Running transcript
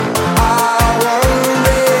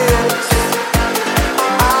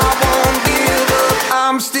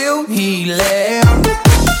still healing.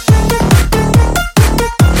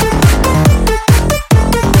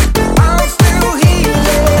 I'm still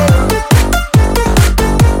healing.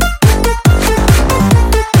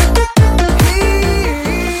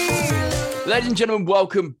 Ladies and gentlemen,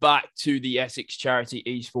 welcome back to the Essex Charity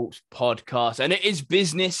Esports podcast. And it is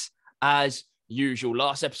business as usual.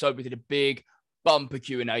 Last episode, we did a big bumper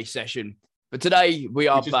Q&A session. But today, we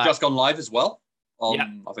are Which back. has just gone live as well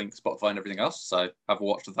on, I think, Spotify and everything else. So have a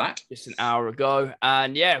watch of that. Just an hour ago.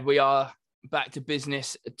 And yeah, we are back to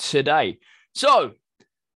business today. So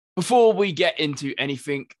before we get into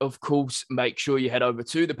anything, of course, make sure you head over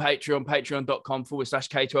to the Patreon,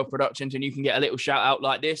 patreon.com/K12 Productions, and you can get a little shout out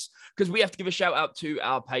like this because we have to give a shout out to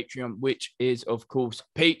our Patreon, which is, of course,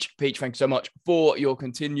 Peach. Peach, thank you so much for your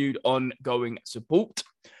continued ongoing support.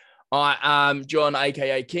 I am John,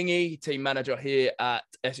 aka Kingy, team manager here at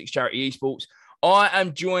Essex Charity Esports. I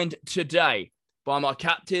am joined today by my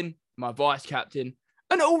captain, my vice captain,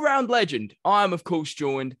 an all-round legend. I am, of course,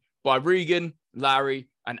 joined by Regan, Larry,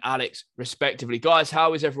 and Alex, respectively. Guys,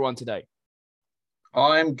 how is everyone today?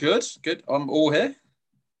 I'm good. Good. I'm all here.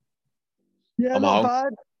 Yeah, I'm not home.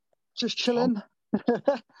 bad. Just chilling.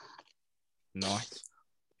 Nice.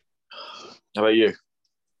 How about you?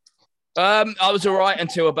 I was all right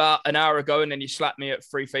until about an hour ago, and then you slapped me at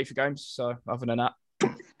 3 FIFA games. So other than that,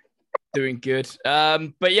 doing good.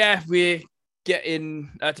 But yeah, we're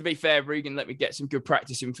getting, to be fair, Regan let me get some good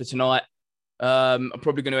practice in for tonight. I'm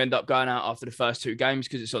probably going to end up going out after the first two games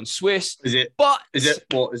because it's on Swiss. Is it what? Is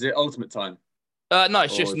it Ultimate Time? No,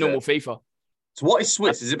 it's Or just is normal it- FIFA. So what is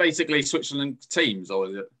Swiss? Is it basically Switzerland teams or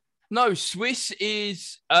is it? No, Swiss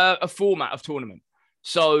is a format of tournament.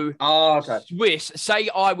 So Oh, okay. Swiss, say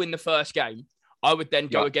I win the first game, I would then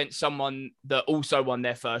go Yeah. against someone that also won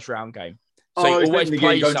their first round game. So So you it's always basically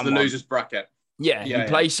play going to someone. the losers bracket. Yeah, Yeah, you yeah.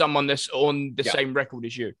 play someone that's on the Yeah. same record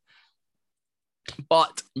as you.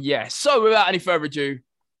 But yeah, so without any further ado,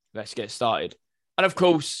 let's get started. And of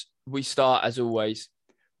course, we start as always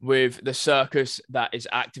with the circus that is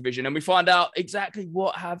Activision, and we find out exactly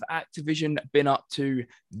what have Activision been up to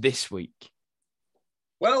this week.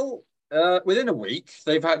 Well, within a week,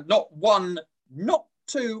 they've had not one, not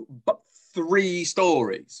two, but three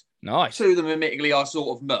stories. Nice. Two of them, admittedly, are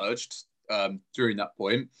sort of merged during that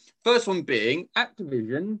point. First one being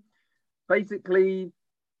Activision basically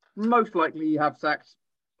most likely have sacked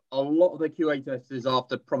a lot of their QA testers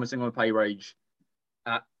after promising on a pay raise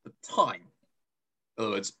at the time. In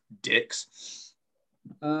other words, dicks.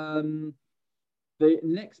 The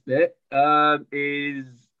next bit is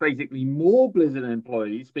basically more Blizzard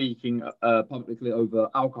employees speaking publicly over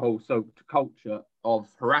alcohol-soaked culture of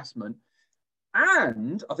harassment.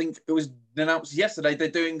 And I think it was announced yesterday they're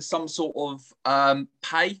doing some sort of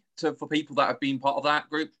pay for people that have been part of that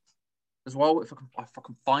group as well. If I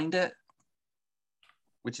can find it,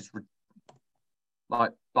 which is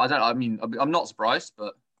but I don't. I mean, I'm not surprised,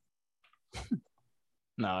 but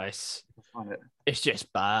No, I'll find it. it's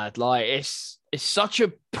just bad. Like it's such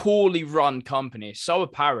a poorly run company. It's so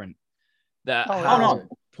apparent that Oh, how no.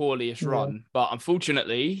 poorly it's Yeah. run. But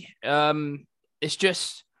unfortunately, it's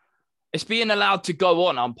being allowed to go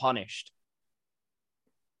on unpunished.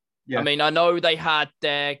 Yeah. I mean, I know they had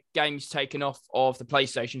their games taken off of the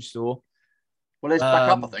PlayStation Store. Well, it's back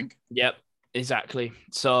up, I Um, think. Yep, exactly.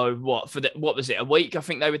 So what was it? A week? I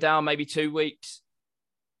think they were down, maybe 2 weeks.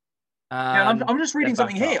 Yeah, I'm just reading they're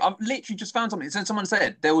something back here. up. I've literally just found something. It said someone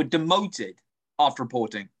said they were demoted after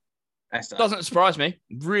reporting. Esther. Doesn't surprise me.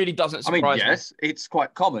 Really doesn't I surprise mean, me. yes, it's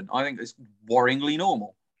quite common. I think it's worryingly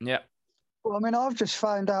normal. Yep. Well, I mean, I've just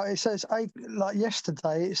found out. It says, like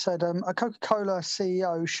yesterday, it said a Coca-Cola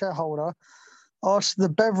CEO shareholder asked the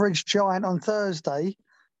beverage giant on Thursday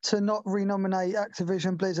to not renominate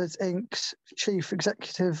Activision Blizzard Inc.'s chief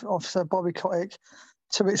executive officer Bobby Kotick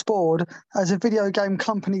to its board as a video game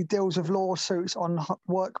company deals with lawsuits on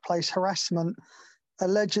workplace harassment,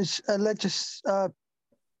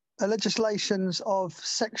 legislations of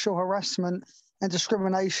sexual harassment and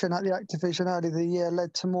discrimination at the Activision earlier the year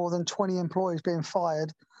led to more than 20 employees being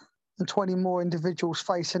fired and 20 more individuals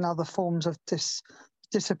facing other forms of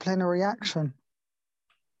disciplinary action.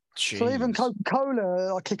 So even Jeez.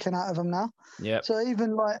 Coca-Cola are kicking out of them now. Yep. So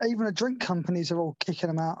even the drink companies are all kicking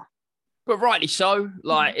them out. But rightly so.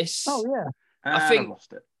 Like it's Oh yeah. I think- I've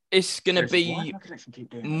lost it. it's gonna Seriously, why be do my connection keep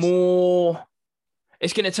doing this? more.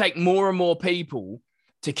 It's gonna take more and more people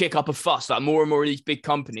to kick up a fuss, like more and more of these big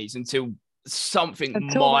companies until something Until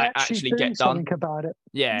they might actually do get done. something about it.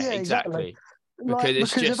 Yeah, Yeah, exactly. exactly. Because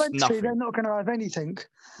it's just eventually nothing. they're not going to have anything,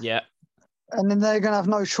 Yeah. and then they're going to have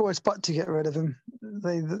no choice but to get rid of him.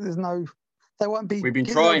 They won't be. We've been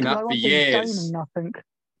trying they that won't for be years. gaining nothing.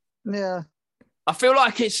 Yeah. I feel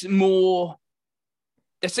like it's more.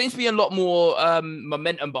 There seems to be a lot more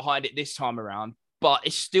momentum behind it this time around, but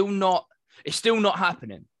it's still not. It's still not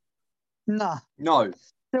happening. Nah. No,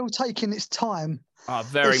 Still taking its time.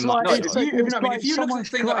 Very It's much. like- no. so. it's If you look like at the someone's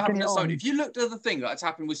thing that happened dragging at it Sony, on. if you looked at the thing that's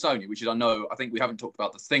happened with Sony, which is I think we haven't talked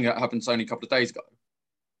about the thing that happened to Sony a couple of days ago.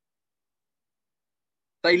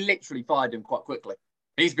 They literally fired him quite quickly.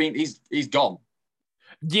 He's gone.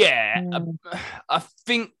 Yeah, Mm. I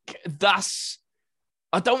think that's.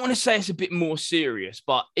 I don't want to say it's a bit more serious,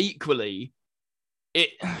 but equally,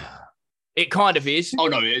 it kind of is. Oh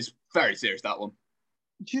no, it is very serious, that one.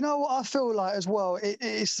 Do you know what I feel like as well?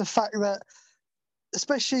 It's the fact that,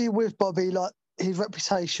 especially with Bobby, like his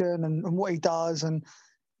reputation and what he does, and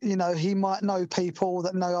you know, he might know people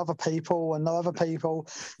that know other people and know other people.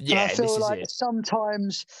 Yeah, and I this feel is like it.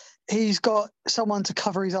 sometimes he's got someone to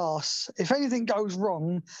cover his ass. If anything goes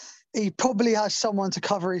wrong, he probably has someone to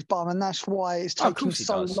cover his bum, and that's why it's Oh, of taking course he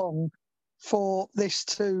so does. long for this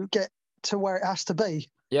to get to where it has to be.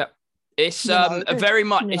 Yep. It's You know, a very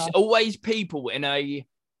much. you It's know. always people in a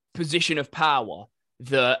position of power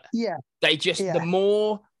that Yeah, they just. Yeah. The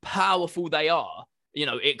more powerful they are, you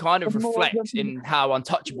know, it kind of The more- reflects in how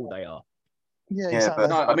untouchable they are. yeah, exactly.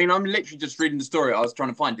 No, I mean, I'm literally just reading the story I was trying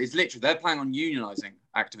to find. It's literally they're planning on unionizing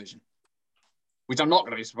Activision, which I'm not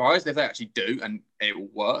going to be surprised if they actually do, and it will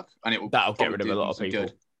work, and it will. That'll get probably rid of do a lot them of some people.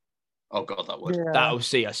 good. Oh god, that would. Yeah. That'll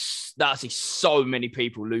see us. That'll see so many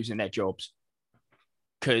people losing their jobs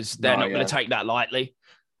because they're No, not going yeah. to take that lightly.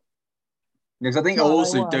 Because I think No, they're they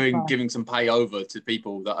also won't, no. giving some pay over to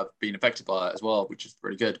people that have been affected by it as well, which is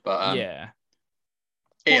pretty good. But Yeah.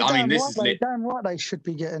 Well, I mean, damn this right is they, damn right they should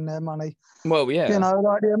be getting their money. Well, yeah. You know,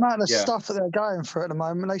 like the amount of Yeah. stuff that they're going through at the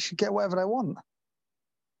moment, they should get whatever they want.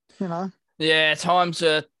 You know, Yeah, times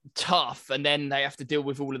are tough, and then they have to deal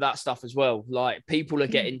with all of that stuff as well. Like people are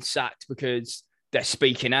getting sacked because they're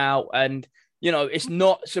speaking out, and you know it's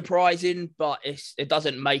not surprising, but it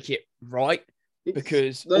doesn't make it right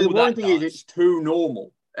because the all one that thing is does- it's too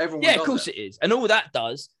normal. Everyone, yeah, does of course it. it is, and all that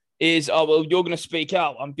does is well, you're going to speak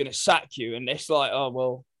out, I'm going to sack you, and it's like, oh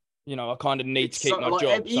well, you know, I kind of need It's to keep so- my like,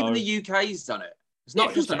 job. Even so- the UK's done it. It's Yeah, not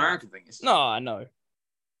of just course an they have. American thing. It's No, I know.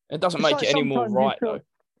 It doesn't It's make like it any more sometimes you right feel- though.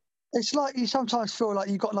 it's like you sometimes feel like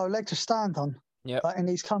you've got no leg to stand on. Yep. Like in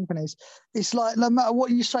these companies, it's like no matter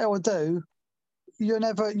what you say or do, you're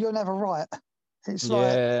never right. It's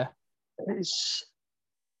like Yeah. it's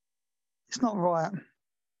not right.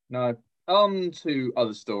 No. On to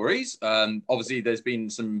other stories. Obviously, there's been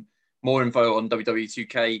some more info on WWE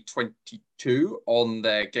 2K22 on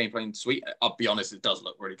their gameplay suite. I'll be honest, it does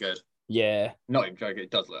look really good. Yeah. Not even joking,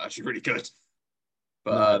 it does look actually really good.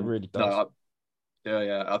 But No, it really does.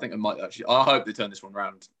 yeah, I think it might actually. I hope they turn this one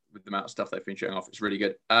around with the amount of stuff they've been showing off. It's really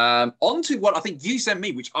good. On to what I think you sent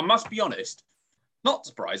me, which I must be honest, not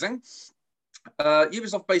surprising.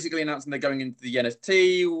 Ubisoft basically announcing they're going into the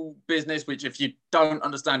NFT business, which if you don't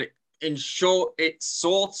understand it, in short, it's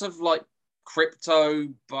sort of like crypto,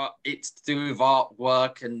 but it's to do with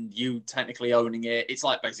artwork and you technically owning it. It's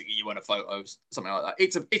like basically you own a photo, something like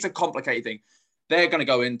that. It's a complicated thing. They're going to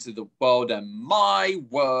go into the world, and my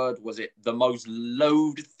word, was it the most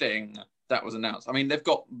loathed thing that was announced. I mean, they've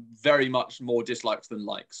got very much more dislikes than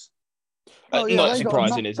likes. Not they got a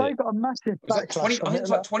surprising, is They it? got a massive Was that 20? backlash. I on think it, it was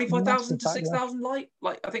like 25,000 to massive backlash. 6,000 like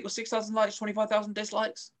I think it was 6,000 likes, 25,000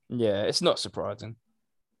 dislikes. Yeah, it's not surprising.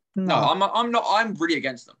 No, I'm not. I'm really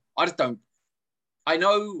against them. I just don't. I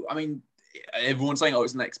know. I mean, everyone's saying, "Oh,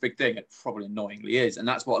 it's the next big thing." It probably annoyingly is, and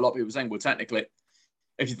that's what a lot of people are saying. Well, technically,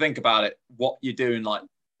 if you think about it, what you're doing, like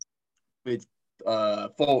with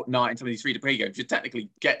Fortnite and some of these free-to-play games, you're technically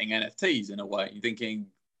getting NFTs in a way. You're thinking,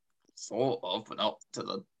 sort of, but not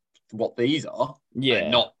to what these are. Yeah.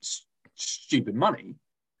 And not stupid money.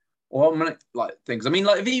 Or like things. I mean,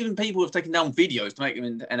 like if even people have taken down videos to make them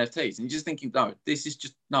into NFTs, and you're just thinking, no, this is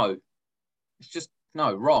just no. It's just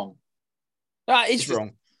no, wrong. That is It's just-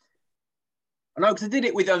 wrong. I know because they did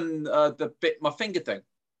it with the bit my finger thing.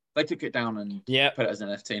 They took it down and Yeah. put it as an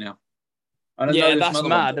NFT now. And I know Yeah, there's that's another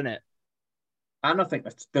mad, one. isn't it? And I think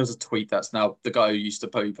there was a tweet that's now the guy who used to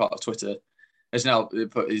be part of Twitter has now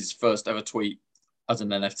put his first ever tweet as an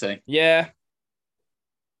NFT. Yeah.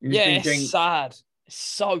 You're Yeah, thinking, it's sad. It's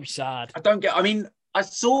so sad. I don't get. I mean, I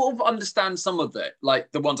sort of understand some of it,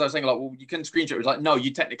 like the ones I was saying, like, well, you can screenshot it. It's like, no,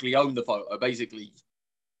 you technically own the photo. Basically,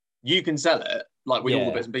 you can sell it, like with all the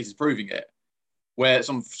Yeah. bits and pieces proving it. Where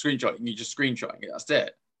some screenshotting, you're just screenshotting it. That's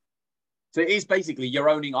it. So it is basically you're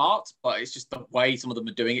owning art, but it's just the way some of them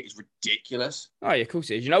are doing it is ridiculous. Oh, yeah, of course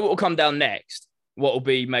it is. You know what will come down next? What will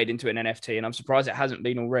be made into an NFT? And I'm surprised it hasn't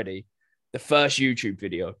been already. The first YouTube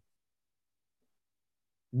video.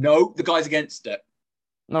 No, the guy's against it.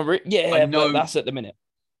 No, yeah, I know. but that's at the minute.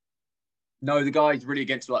 No, the guy's really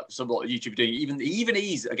against like some what YouTube are doing. Even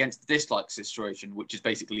he's against the dislike situation, which is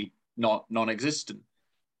basically not non-existent.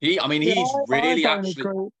 He's really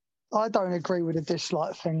actually. I don't agree with the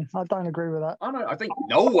dislike thing. I don't agree with that. I think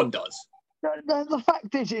no one does. The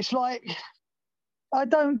fact is, it's like I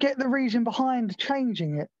don't get the reason behind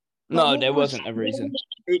changing it. No, Like, there what was- wasn't a reason.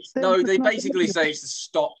 They basically say it's to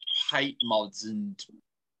stop hate mods and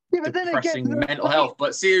Yeah, but then depressing again, mental health.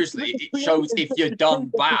 But seriously, it shows if you're done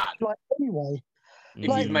bad, Like anyway, if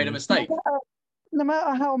like- you've made a mistake. no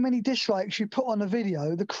matter how many dislikes you put on a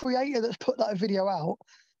video, the creator that's put that video out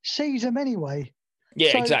sees them anyway.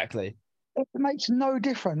 Yeah, So- exactly. It makes no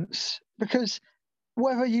difference because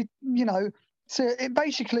whether so it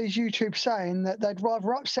basically is YouTube saying that they'd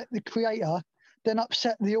rather upset the creator than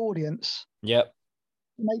upset the audience. Yep.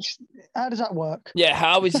 How does that work? Yeah,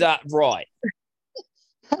 how is that right?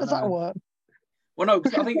 How does that know. work? Well, no,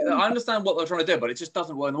 'cause I understand what they're trying to do, but it just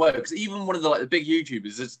doesn't work in the way. Because even one of the big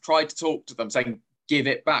YouTubers has tried to talk to them, saying give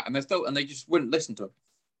it back, and they just wouldn't listen to him.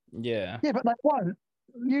 Yeah. Yeah, but they won't.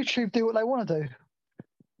 YouTube do what they want to do.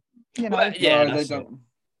 Well, yeah, No, that's they don't.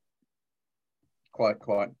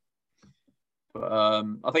 Quite. But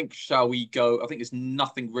I think shall we go? I think there's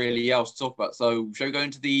nothing really else to talk about. So shall we go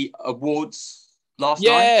into the awards last night?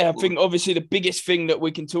 Yeah, I think obviously the biggest thing that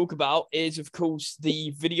we can talk about is, of course,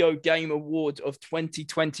 the Video Game Award of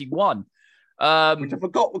 2021. Which I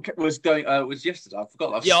forgot was going. Was yesterday. I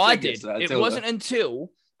forgot. Yeah, I did. It wasn't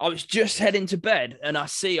until I was just heading to bed and I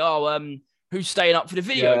see, who's staying up for the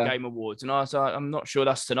Video Game Awards, and I was like, I'm not sure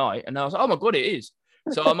that's tonight. And I was like, oh my god, it is.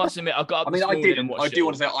 So I must admit, I got up. I mean, this I morning and didn't. watched I it do all.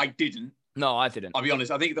 want to say I didn't. No, I didn't. I'll be honest.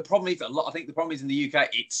 I think the problem is I think the problem is in the UK.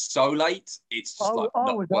 It's so late. It's just I not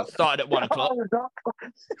was worth up. it. Started at 1 I o'clock. was up.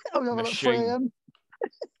 I was up at 3 Machine. a.m.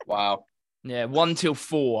 Wow. Yeah, 1 till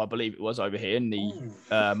 4, I believe it was over here in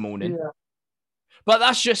the morning. Yeah. But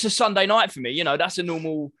that's just a Sunday night for me. That's a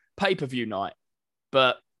normal pay-per-view night.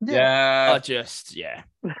 But Yeah. I don't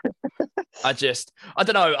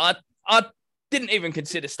know. I didn't even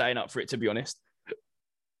consider staying up for it, to be honest.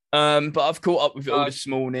 But I've caught up with it all this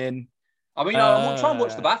morning. I mean, I will try and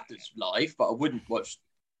watch the BAFTAs live, but I wouldn't watch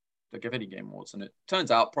the Video Game Awards. And it turns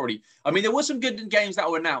out probably, I mean, there were some good games that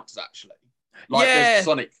were announced actually. Like there's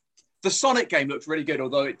Sonic. The Sonic game looks really good,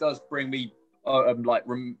 although it does bring me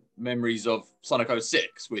memories of Sonic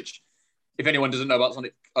 06, which, if anyone doesn't know about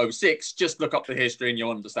Sonic 06, just look up the history and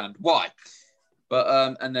you'll understand why.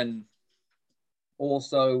 But and then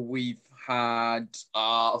also we've had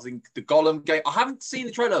I think the Gollum game. I haven't seen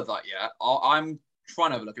the trailer of that yet. I'm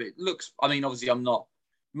trying to have a look at it. It looks, I mean, obviously I'm not,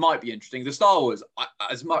 might be interesting. The Star Wars,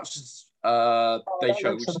 as much as they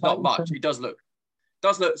show, which is not much, it does look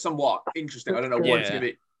somewhat interesting. I don't know what it's going to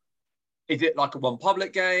be. Is it like a One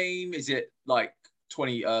Public game? Is it like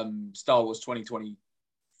Star Wars 2021?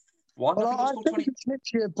 Well, I I think think it's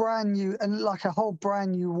literally a brand new and like a whole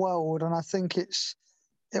brand new world, and I think it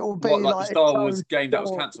will be like like the Star its Wars own game that was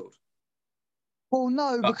story. cancelled. Well,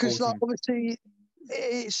 no, That because like 14. obviously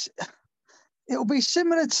it'll be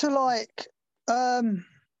similar to like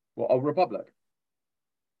What, Old Republic?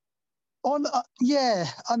 yeah.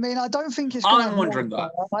 I mean, I don't think it's. Gonna I'm have wondering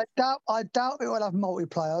that. multiplayer. I doubt it will have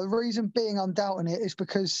multiplayer. The reason being, I'm doubting it is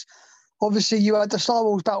because obviously you had the Star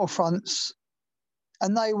Wars Battlefronts,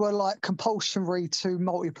 and they were like compulsory to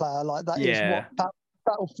multiplayer. Like that is what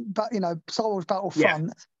Star Wars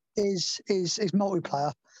Battlefront is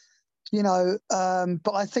multiplayer.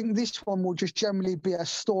 But I think this one will just generally be a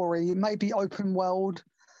story, maybe open world.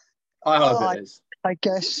 I hope it is. I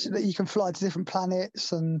guess that you can fly to different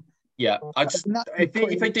planets and. Yeah, and that'd be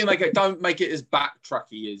if they do make it, don't make it as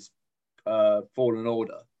backtracky as Fallen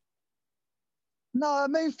Order. No, I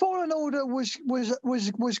mean Fallen Order was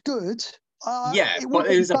good. But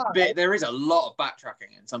there is a lot of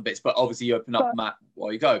backtracking in some bits, but obviously you open up the map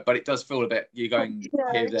while you go. But it does feel a bit you're going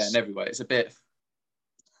here, there, and everywhere. It's a bit.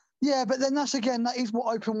 Yeah, but then that is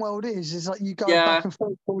what open world is. Is like you go back and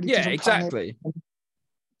forth. To all these different exactly. planets.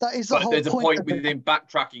 That is the whole There's a point of it. within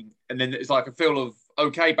backtracking, and then it's like a feel of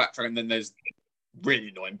okay backtracking, and then there's really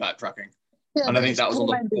annoying backtracking. Yeah, and I think that was on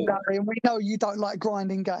the grinding, board. Gary, and we know you don't like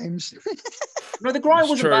grinding games. No, the grind It's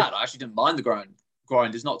wasn't true. bad. I actually didn't mind the grind.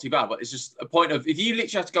 Grind is not too bad, but it's just a point of if you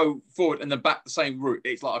literally have to go forward and then back the same route,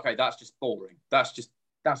 it's like okay, that's just boring. That's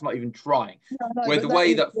not even trying. No, Where but the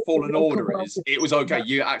way is that the Fallen open Order world. is, it was okay.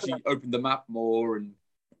 You actually opened the map more and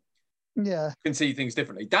Yeah. can see things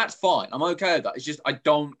differently. That's fine. I'm okay with that. It's just I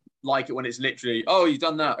don't like it when it's literally, oh, you've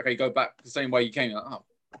done that. Okay, go back the same way you came.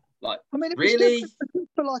 Like, I mean, it really? was good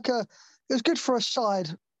for it was good for a side.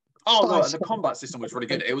 Oh no, Nice. the combat system was really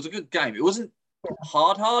good. It was a good game. It wasn't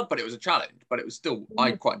hard, but it was a challenge. But it was still,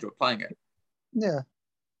 I quite enjoyed playing it. Yeah,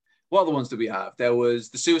 What other ones did we have? There was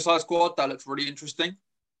the Suicide Squad. That looks really interesting.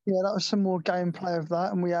 yeah, that was some more gameplay of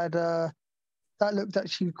that, and we had that looked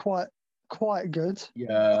actually quite good.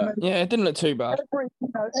 Yeah. Yeah, it didn't look too bad.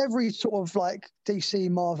 Every sort of like DC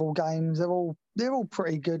Marvel games, they're all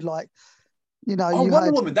pretty good. Like, you know, Oh, you Wonder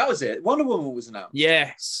had Woman. That was it. Wonder Woman was announced.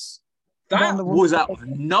 Yes. That Wonder Woman. was out of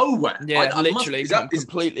nowhere. Yeah, I must- literally is that- is-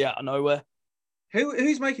 completely out of nowhere.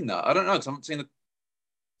 who's making that? I don't know because I haven't seen the.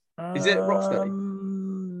 Is it Rocksteady?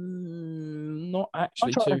 Not I'm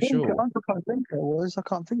actually trying to too think. sure. I'm trying to think who it was. I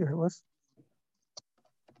can't think who it was.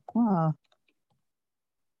 Ah.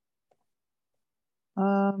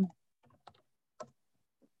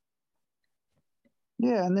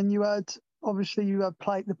 Yeah, and then you had a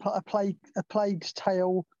Plague's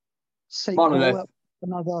Tale sequel. Monolith.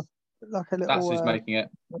 Another like a That's little. who's making it.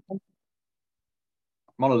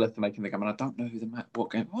 Monolith are making the game, and I don't know who the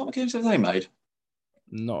what games have they made?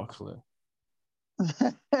 Not a clue.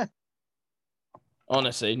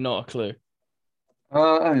 Honestly, not a clue.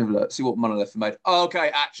 Let me have a look. See what Monolith have made. Oh, okay,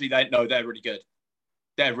 actually, they're really good.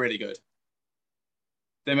 They're really good.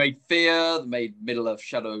 They made Fear. They made Middle of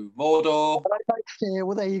Shadow Mordor. Yeah,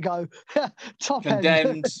 well, there you go. Top end.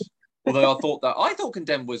 Condemned. Although I thought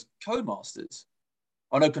Condemned was Codemasters.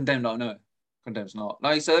 Oh no, Condemned. No, Condemned's not.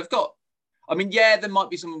 No, so they've got. I mean, yeah, there might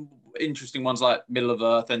be some interesting ones like Middle of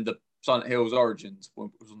Earth and the Silent Hills Origins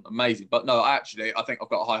wasn't amazing, but no, actually, I think I've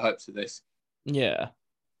got high hopes for this, Yeah.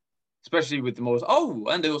 especially with the more. Oh,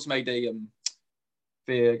 and they also made a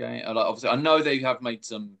Fear game. Like, obviously, I know they have made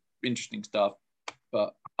some interesting stuff,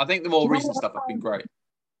 but I think the more recent stuff have been great.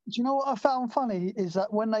 Do you know what I found funny is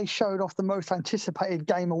that when they showed off the most anticipated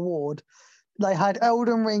game award, they had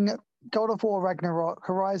Elden Ring, God of War Ragnarok,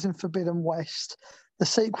 Horizon Forbidden West, the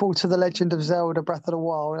sequel to The Legend of Zelda Breath of the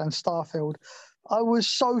Wild, and Starfield. I was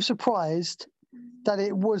so surprised that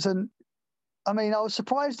it wasn't. I mean, I was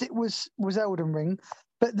surprised it was Elden Ring,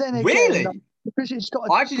 but then again, Really? because it's got.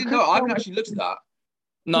 I actually didn't know. I haven't actually looked at that.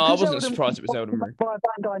 No, I because wasn't Elden surprised it Ring was Elden Ring. by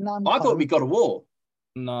Bandai Namco. I thought we got a war.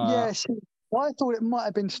 No. Yes, I thought it might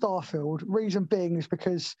have been Starfield. Reason being is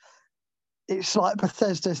because it's like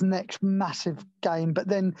Bethesda's next massive game, but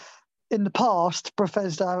then in the past,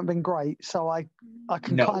 Bethesda haven't been great, so I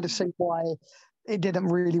can No. kind of see why it didn't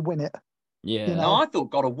really win it. Yeah. You know. No, I thought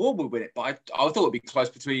God of War would win it, but I thought it'd be close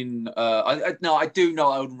between. I do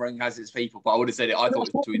know Elden Ring has its people, but I would have said it. I thought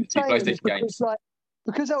it was between the two PlayStation games.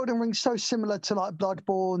 Because Elden Ring's so similar to like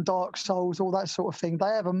Bloodborne, Dark Souls, all that sort of thing, they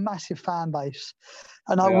have a massive fan base,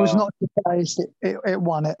 and I was Yeah. not surprised it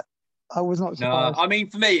won it. I was not No, surprised. I mean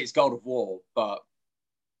for me it's God of War, but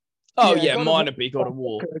Oh, Yeah, yeah, God of mine War- would be God of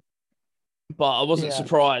War. But I wasn't Yeah.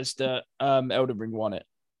 surprised that Elden Ring won it.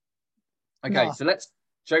 okay. No. So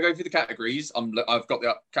shall I go through the categories? I've got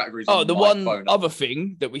the categories. Oh, on the my one phone. other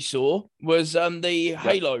thing that we saw was the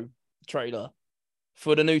Halo trailer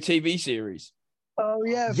for the new TV series. Oh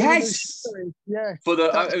yeah, for the new Yes! series, yeah. For the,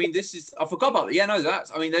 That's- I mean, I forgot about it. Yeah, no,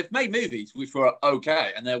 I mean, they've made movies which were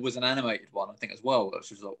okay, and there was an animated one, I think, as well,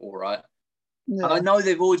 which was all right. yeah. And I know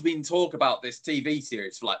they've always been talk about this TV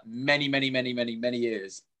series for like many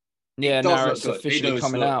years. Yeah, does now look it's good. It officially does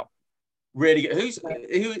coming look- out. Really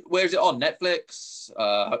good. Where is it on? Netflix,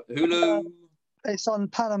 Hulu. It's on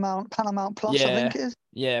Paramount Plus, I Yeah. think it is.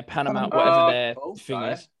 Yeah, Paramount, Oh, whatever their okay. thing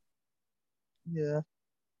is. Yeah,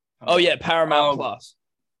 Oh, yeah, Paramount Oh, Plus.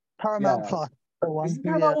 Paramount Yeah. Plus. The one. Isn't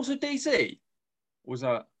Paramount also DC? Was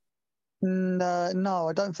that? No,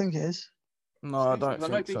 I don't think it is. No, I I don't know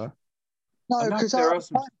think they- so. No, I know because there are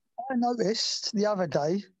some. I noticed the other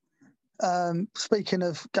day. Speaking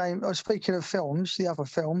of films, the other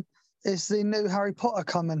film is the new Harry Potter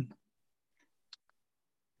coming.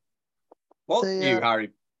 What? the, You, uh, Harry?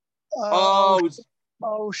 Uh, Oh,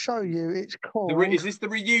 I'll show you. It's called. is this the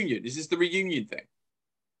reunion? Is this the reunion thing?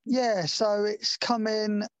 Yeah, so it's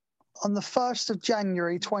coming on the 1st of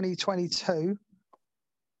January 2022.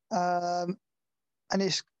 And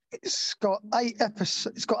it's got 8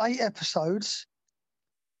 episodes. It's got 8 episodes,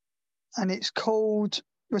 and it's called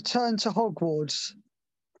Return to Hogwarts.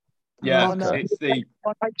 Yeah, on, it's the.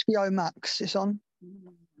 on HBO Max. It's on.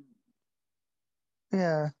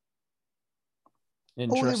 Yeah,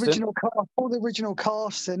 Interesting. all the original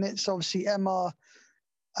cast, and it's obviously Emma,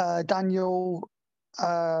 Daniel.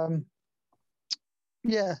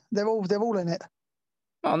 Yeah, they're all in it,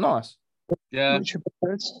 Oh, nice. Yeah, which would be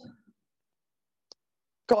good.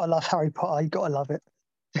 Gotta love Harry Potter. You gotta love it.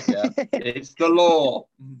 yeah. It's the law.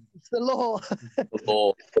 It's the law. The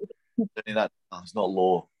law. It's not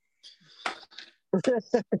law.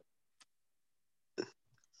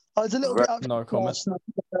 I was a little bit No upset comment. last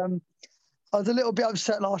night. I was a little bit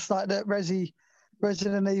upset last night that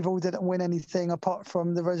Resident Evil didn't win anything apart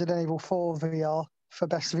from the Resident Evil 4 VR for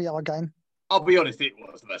best VR game. I'll be honest, it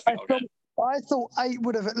was the best I VR thought, game. I thought 8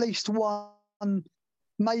 would have at least won,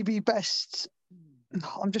 maybe best.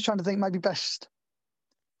 I'm just trying to think, maybe best.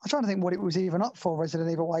 I'm trying to think what it was even up for. Resident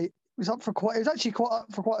Evil 8 it was up for quite. It was actually quite up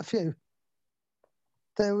for quite a few.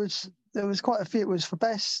 There was quite a few. It was for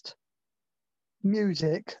best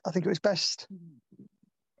music. I think it was best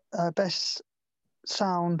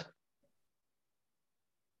sound.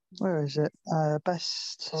 Where is it?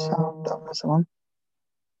 Best sound. That's the one.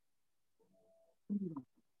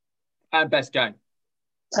 And best game.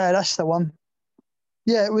 That's the one.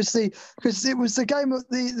 Yeah, it was because it was the game of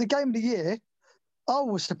the game of the year. I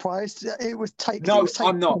was surprised it was Take. No, it was Take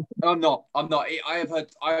I'm not. I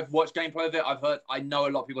have watched gameplay of it. I know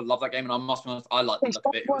a lot of people love that game, and I must be honest, I like the It's look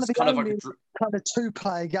of it. It one was of the kind of like only kind of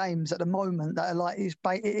 2-player games at the moment that are like it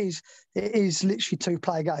is literally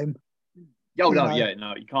 2-player game. Oh you no, know. yeah,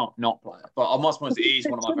 no, you can't not play it. But I must be honest, it is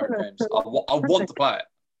one of my favorite Similar games. to, I want to play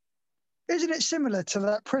it. Isn't it similar to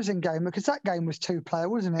that Prison game? Because that game was 2-player,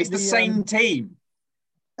 wasn't it? It's the same team.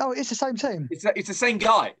 Oh, it's the same team. It's the same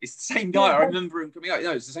guy. It's the same guy. Yeah, I remember him coming out.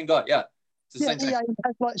 No, it's the same guy. Yeah, it's the Yeah, same thing. EA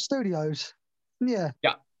has like studios. Yeah.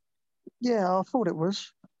 Yeah. Yeah, I thought it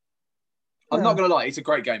was. I'm Yeah. not gonna lie, it's a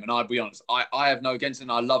great game, and I'll be honest, I have no against it.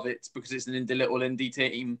 And I love it because it's an little indie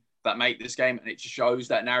team that make this game, and it just shows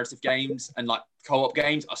that narrative games and like co-op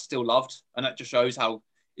games are still loved, and that just shows how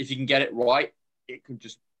if you can get it right, it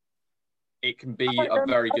can be a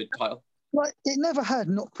very good title. Like it never had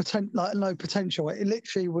no potential. It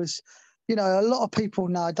literally was, a lot of people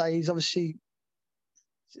nowadays obviously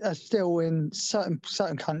are still in certain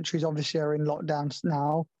countries obviously are in lockdowns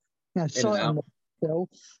now. Certain ones still.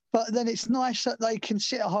 But then it's nice that they can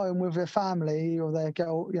sit at home with their family or their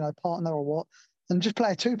girl, partner or what, and just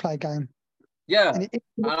play a 2-player game. Yeah, And it's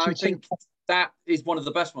and I literally think that is one of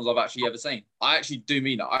the best ones I've actually ever seen. I actually do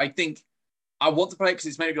mean that. I think I want to play it because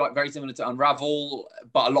it's maybe like very similar to Unravel,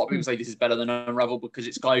 but a lot of people say this is better than Unravel because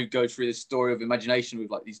it's guy who goes through this story of imagination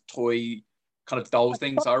with like these toy kind of dolls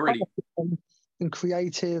things. So I really and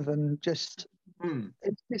creative and just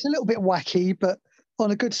it's a little bit wacky, but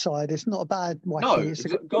on a good side, it's not a bad wacky. no, It's a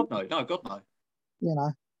good, God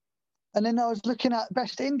no. And then I was looking at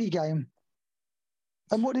best indie game.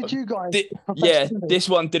 And what did you guys? for best Yeah, indie? this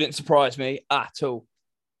one didn't surprise me at all.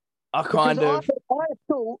 I Because kind I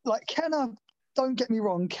thought like Kenna. Don't get me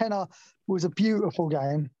wrong, Kenna was a beautiful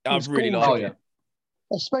game. It I was really gorgeous, like yeah. it.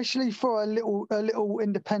 especially for a little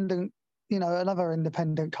independent, another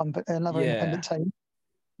independent company, another Yeah. independent team.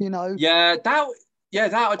 Yeah,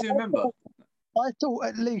 that I do remember. I thought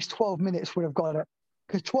at least 12 minutes would have got it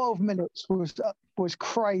because 12 minutes was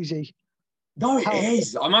crazy. No, it How-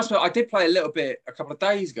 is. I did play a little bit a couple of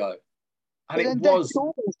days ago, and But it then was. Death's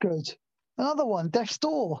Door was good. Another one, Death's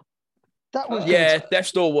Door. That was good. Yeah,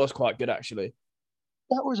 Death's Door was quite good actually.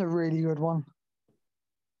 That was a really good one.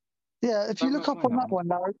 Yeah, if you Don't look up remember on that that one,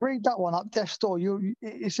 Larry, read that one up, Death's Door.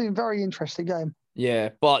 It's a very interesting game. Yeah,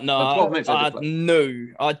 but no, Well, 12 minutes I I did play.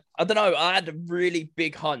 knew. I don't know. I had a really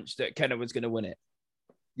big hunch that Kenna was going to win it.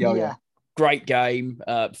 Yeah. Great game.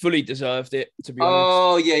 Fully deserved it, to be honest.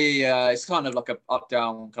 Oh yeah. It's kind of like a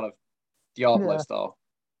up-down kind of Diablo Yeah. style.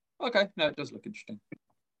 Okay, no, it does look interesting.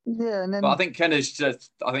 Yeah, and then But I think Kenna's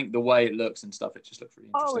just. I think the way it looks and stuff, it just looks really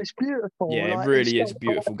interesting. it's beautiful. Yeah, it like, really it's is a got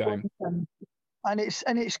beautiful game. and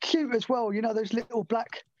it's cute as well. Those little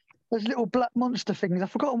black monster things.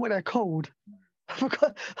 I've forgotten what they're called. I've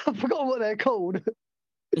forgotten what they're called.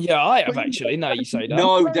 Yeah, I have But you- actually. Now you say that.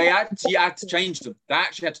 No, they actually had to change them. They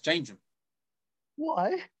actually had to change them.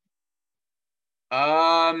 Why?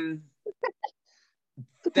 I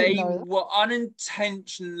They didn't know that. were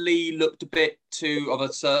unintentionally looked a bit too of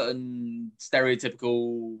a certain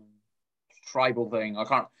stereotypical tribal thing. I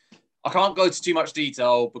can't go into too much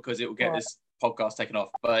detail because it will get Right. this podcast taken off.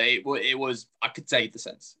 But it was I could say the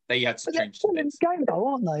sense they had to But they're change still some in bits. the game, though,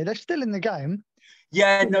 aren't they? They're still in the game.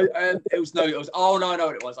 Yeah, no, it was. Oh no,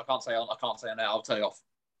 it was. I can't say on there. I'll tell you off.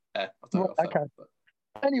 I'll tell you Right, off. okay. But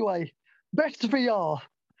Anyway, best VR.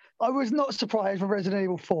 I was not surprised with Resident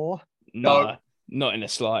Evil 4. No, not in the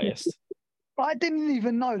slightest. I didn't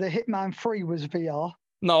even know that Hitman 3 was VR.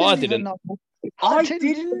 No, I even didn't. know. I didn't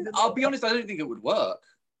didn't. even I'll know. be honest. I don't think it would work.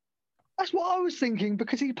 That's what I was thinking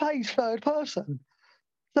because he plays third person.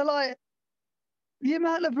 So like the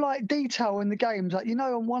amount of like detail in the games, like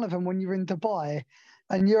on one of them when you're in Dubai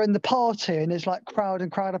and you're in the party and there's like crowd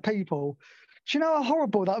of people. Do you know how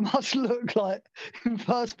horrible that must look like in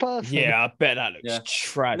first person? Yeah, I bet that looks Yeah.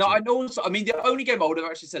 tragic. No, I mean, the only game I would have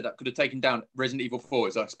actually said that could have taken down Resident Evil 4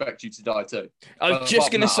 is I Expect You to Die Too. I was But just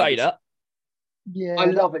apart from going to that, say that. Yeah, I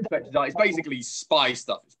love Expected Dark. It's basically spy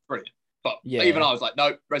stuff. It's brilliant. But Yeah. even I was like,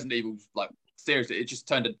 no, Resident Evil's like, seriously, it just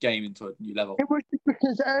turned a game into a new level. It was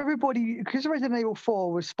because Resident Evil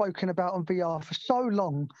 4 was spoken about on VR for so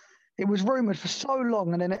long. It was rumored for so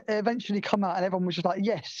long, and then it eventually come out, and everyone was just like,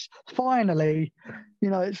 "Yes, finally!"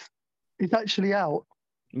 It's actually out.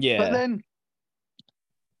 Yeah. But then,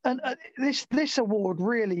 and this award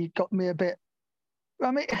really got me a bit. I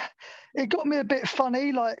mean, it got me a bit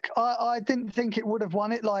funny. Like I didn't think it would have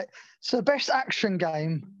won it. Like, so best action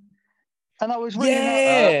game, and I was reading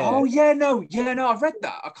out. Yeah. No, I read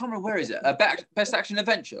that. I can't remember where is it. Best Action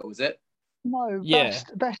Adventure, was it? No, Yeah.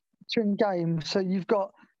 best action game. So you've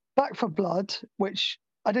got Back for Blood, which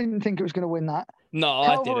I didn't think it was going to win that. No,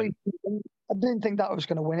 I Calvary, didn't. I didn't think that was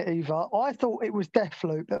going to win it either. I thought it was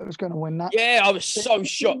Deathloop that was going to win that. Yeah, I was so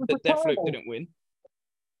shocked that Deathloop Returnal. didn't win.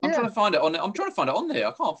 I'm Yeah. trying to find it on. I'm trying to find it on there.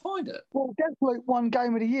 I can't find it. Well, Deathloop won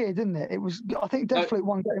Game of the Year, didn't it? It was. I think No. Deathloop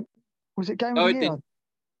won game. Was it Game No, of it the Year? didn't.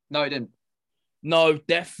 No, it didn't. No,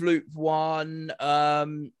 Deathloop won.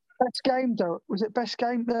 Best game. Was it best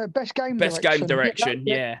game? Best game. Best game direction.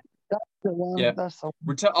 Yeah. That's the one. Yeah. That's the one.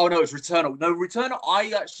 Return. Oh no, it's Returnal. No, Returnal.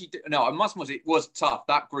 I actually no. I must say it was tough.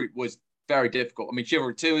 That group was very difficult. I mean,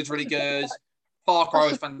 Chivalry 2 is really good. Far Cry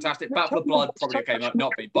was fantastic. Back for the Blood probably came out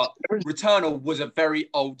not me, but Returnal was a very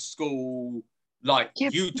old school. Like Yeah,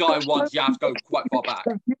 you but die that's once, so you have to go quite far mixed back.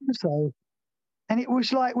 reviews, though. And it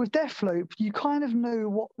was like with Deathloop, you kind of knew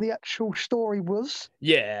what the actual story was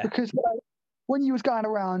Yeah. because when you was going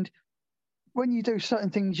around, when you do certain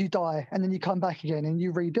things, you die and then you come back again and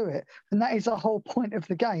you redo it, and that is the whole point of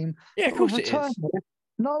the game. Yeah, of But with course it is. Returnal,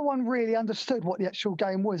 no one really understood what the actual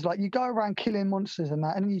game was. Like you go around killing monsters and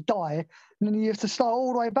that, and then you die, and then you have to start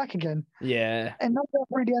all the way back again. Yeah. And no one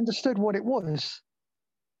really understood what it was.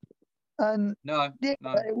 And No, yeah,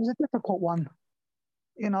 no. it was a difficult one.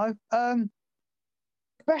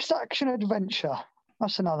 Best action adventure.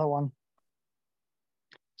 That's another one.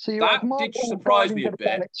 So you That have Marvel did surprise me Guardians a of the bit.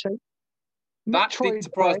 Galaxy, That Metroid did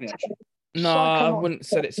surprise me Dread, actually. No, I Psychonauts wouldn't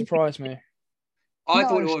said it surprised me. I No,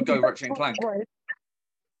 thought it would go so Ratchet and Clank. Dread-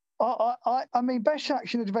 I mean, best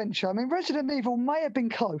action adventure. I mean, Resident Evil may have been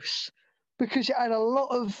close because it had a lot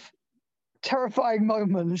of terrifying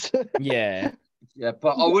moments. Yeah. Yeah,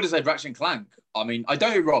 but I would have said Ratchet and Clank. I mean, I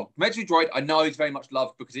don't get me wrong. Metroid Dread, I know it's very much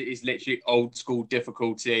loved because it is literally old school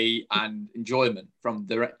difficulty and enjoyment from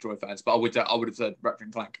the retro fans. But I would have said Ratchet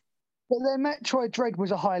and Clank. But then Metroid Dread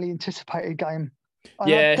was a highly anticipated game. And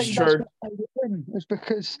Yeah, I it's think that's true. what made it win, was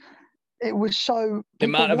because it was so. The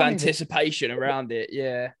people amount of wanted it. anticipation around it.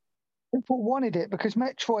 Yeah. People wanted it because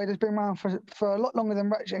Metroid has been around for a lot longer than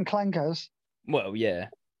Ratchet and Clank has, Well, yeah.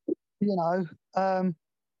 and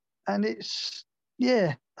it's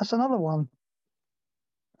that's another one.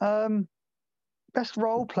 Best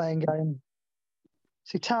role playing game.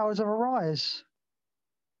 See, Towers of Arise.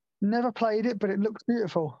 Never played it, but it looks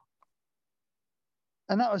beautiful.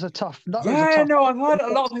 And that was a tough. I've I've heard a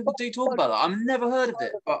lot of people do talk about that. I've never heard of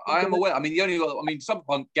it, but I am aware. I mean,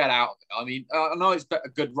 Cyberpunk, get out. I mean, I know it's a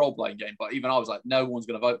good role playing game, but even I was like, no one's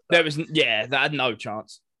going to vote for that. There was that had no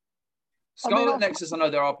chance. Scarlet I Nexus, I know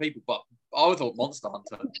there are people, but I would thought Monster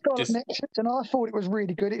Hunter. Scarlet Just Nexus, and I thought it was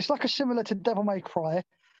really good. It's like a similar to Devil May Cry.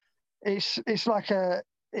 It is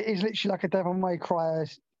literally like a Devil May Cry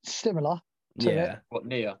similar to it. Yeah. what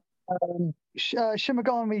Nia? Shin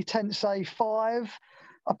Megami Tensei 5.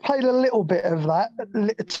 I played a little bit of that,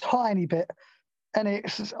 a tiny bit, and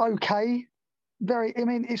it's okay. I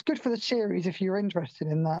mean, it's good for the series if you're interested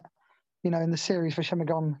in that, in the series for Shin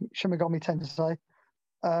Megami Tensei.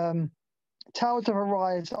 Towers of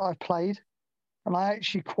Arise I've played, and I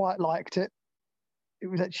actually quite liked it. It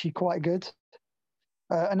was actually quite good.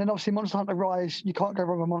 And then obviously Monster Hunter Rise, you can't go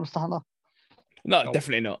wrong with Monster Hunter. No, No.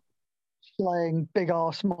 definitely not. Playing big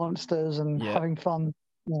ass monsters and Yeah. having fun.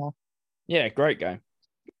 Yeah, Yeah, great game.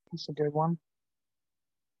 it's a good one.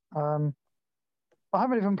 I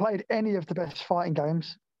haven't even played any of the best fighting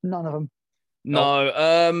games. None of them. No,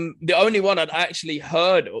 the only one I'd actually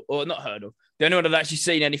heard of, or not heard of, the only one I'd actually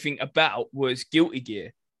seen anything about was Guilty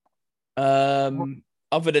Gear.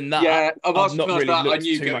 Other than that, Yeah, I've not not really really I looked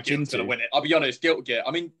knew too Guilty much Gear was going into. to win it. I'll be honest, Guilty Gear.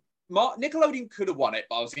 I mean, Nickelodeon could have won it,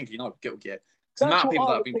 but I was thinking, no, Guilty Gear. The amount of people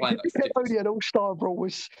that have been playing that is ridiculous. Nickelodeon All-Star Brawl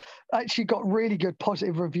was actually got really good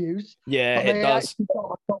positive reviews. Yeah, But it they does. actually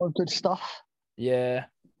got a lot of good stuff. Yeah,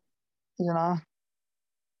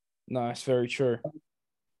 No, it's very true.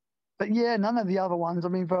 but yeah, none of the other ones. I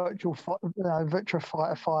mean, Virtua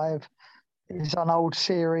Fighter 5 is an old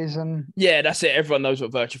series, and Yeah, that's it. Everyone knows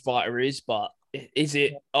what Virtua Fighter is, but is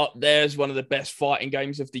it up there as one of the best fighting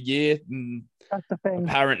games of the year? that's the thing.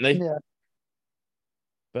 Apparently. Yeah.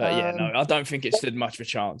 But yeah, no, I don't think it stood much of a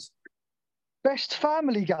chance. Best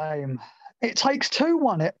family game. It Takes Two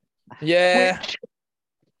won it. Yeah, Which,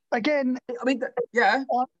 again, I mean, yeah.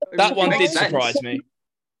 that one It did makes sense. surprise me.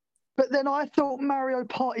 but then I thought Mario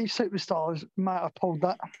Party Superstars might have pulled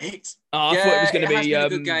that. It's Oh, I thought it was going it to has be been a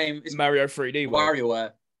good game. It's Mario 3D World.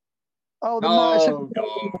 WarioWare. Oh, the No, Mario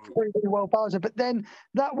 3D World Bowser. But then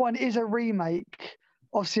that one is a remake,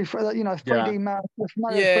 obviously, for 3D Mario.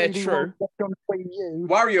 Yeah, 3D true. World on Wii U.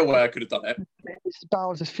 WarioWare could have done it. It's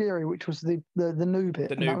Bowser's Fury, which was the new bit.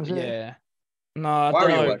 The and that new, was it. yeah. No, I don't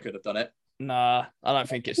know. WarioWare could have done it. Nah, I don't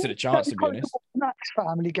think it stood a chance, to be honest. Next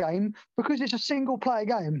family game because it's a single player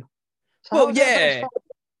game. So Well, how's that yeah.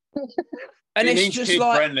 best And it it's means just kid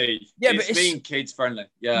like, friendly. yeah, It's but it's- being kids friendly.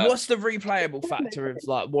 Yeah. what's the replayable factor of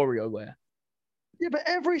like WarioWare? Yeah, but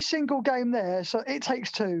every single game there, so It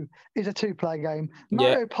Takes Two is a 2-player game.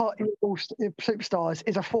 Mario Party Superstars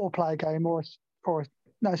is a 4-player game, no, it's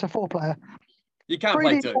a 4-player. You can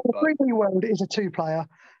play two. But 3D World is a 2-player.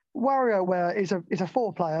 WarioWare is a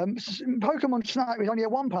 4-player. Pokemon Snap is only a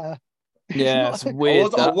 1-player. Yeah, It's it's not-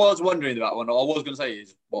 weird. I was wondering about one. I was going to say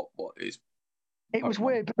is what is. It was Pokemon.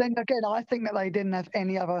 weird, but then again, I think that they didn't have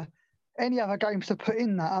any other games to put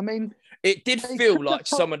in that. I mean, It did They feel could like have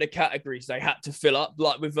some of the categories they had to fill up,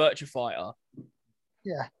 like with Virtua Fighter.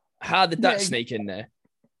 yeah, How did that Yeah. sneak in there?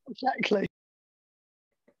 exactly.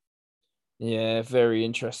 Yeah, very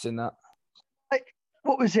interesting that.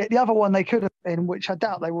 What was it? The other one they could have been, which I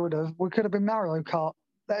doubt they would have, could have been Mario Kart.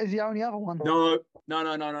 That is the only other one. No. No,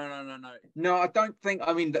 I don't think.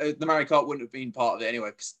 I mean, the Mario Kart wouldn't have been part of it anyway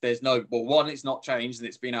because there's no. Well, one, it's not changed and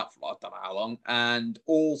it's been out for I don't know how long, and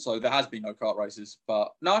also there has been no kart races.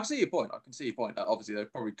 But no, I can see your point. Obviously, there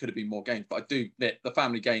probably could have been more games, but I do admit the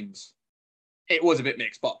family games. It was a bit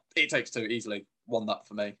mixed, but It Takes Two easily won that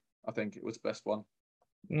for me. I think it was the best one.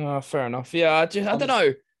 No, fair enough. Yeah, I don't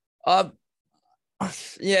know.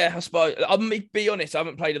 Yeah, I suppose. I'll be honest. I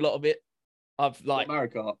haven't played a lot of it. I've like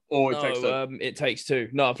Mario Kart or It Takes Two. It Takes Two.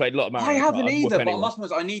 No, I've played a lot of Mario. I Kart. haven't I'd either, whoop but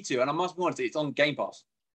anyone. I need to, and I must be honest, it's on Game Pass.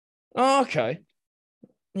 Oh, okay.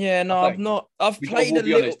 Yeah, no, I I've think. not. I've We- I played will a be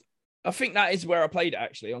little. honest. I think that is where I played it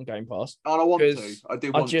actually on Game Pass. And I want to. Because I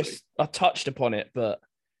do I want to. I touched upon it, but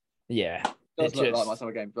yeah, Does it look just like my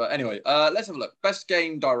summer game. But anyway, let's have a look. Best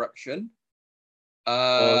game direction.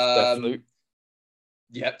 was Deathloop.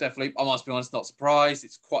 Yeah, definitely. I must be honest, not surprised.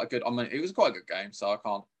 It's quite a good. I mean, it was quite a good game, so I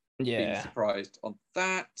can't be Yeah, surprised on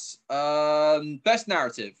that. Best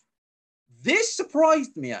narrative. This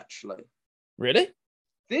surprised me actually. really?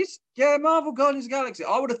 Marvel Guardians of the Galaxy.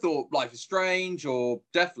 I would have thought Life is Strange or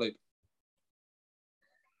Deathloop.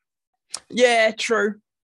 Yeah, true.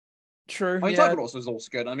 I mean, Yeah, Psychonauts was also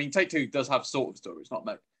good. I mean, Take Two does have sort of stories, not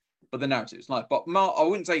me, but the narrative is nice. But I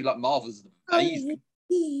wouldn't say like Marvel's amazing.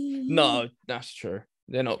 no, that's true.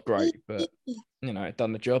 They're not great, but it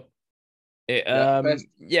done the job. It Yeah, best-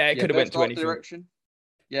 it could have went best to art anything. direction.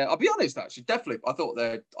 Yeah, I'll be honest. Actually, definitely. I thought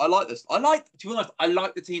I like this. To be honest, I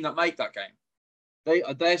like the team that made that game.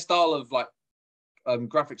 Their style of like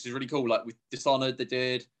graphics is really cool. Like with Dishonored, they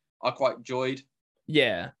did. I quite enjoyed.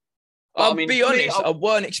 Yeah. But, I'll I mean, be for me, honest, I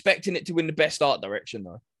weren't expecting it to win the best art direction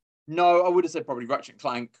though. No, I would have said probably Ratchet and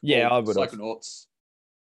Clank. Yeah, or I would have. Psychonauts.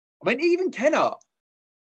 I mean, even Kenner.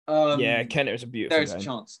 Yeah, Kenner is a beautiful There's game. a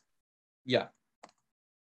chance. Yeah.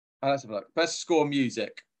 Let's have a look. Best score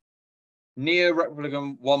music. Near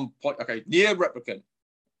Replicant 1 point. Okay, Near Replicant.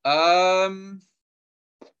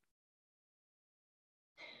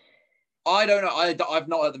 I don't know. I've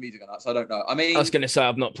not heard the music on that, so I don't know. I mean, I was going to say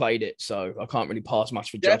I've not played it, so I can't really pass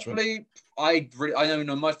much for judgment. definitely. I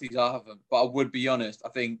know most of these I haven't, but I would be honest. I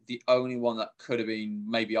think the only one that could have been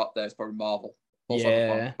maybe up there is probably Marvel. Or Yeah.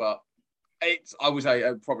 Cyberpunk, but I would say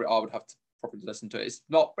I would have to probably listen to it.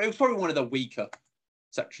 It was probably one of the weaker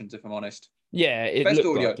sections, if I'm honest. Yeah, it Best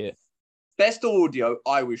looked audio. like it. Best audio,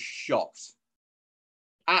 I was shocked.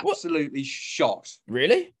 Absolutely shocked.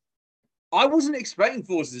 Really? I wasn't expecting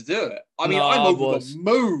Forces to do it. I mean, No, I'm I over was. the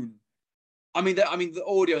moon. I mean, the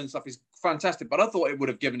audio and stuff is fantastic, but I thought it would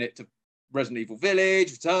have given it to Resident Evil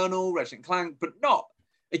Village, Returnal, Ratchet and Clank, but not.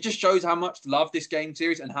 It just shows how much love this game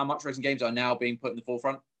series and how much racing games are now being put in the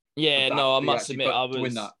forefront. Yeah, But no, I they must actually admit, put to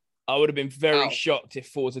win that. I would have been very Ow. shocked if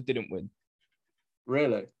Forza didn't win.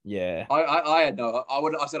 Really? Yeah. I had no.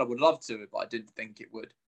 I said I would love to, but I didn't think it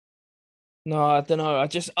would. No, I don't know.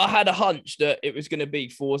 I had a hunch that it was going to be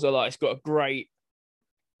Forza. Like, it's got great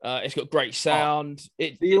sound.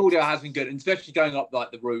 The audio has been good, and especially going up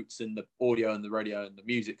like the roots and the audio and the radio and the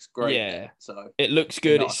music's great. Yeah. So It looks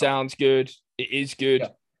good. No, It sounds good. It is good. Yeah.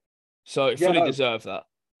 So it Yeah, fully no. deserved that.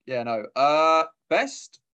 yeah, no.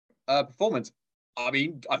 Best performance. I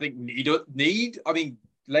mean, I think Need. I mean,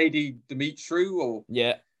 Lady Dimitru, or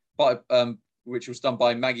Yeah. by which was done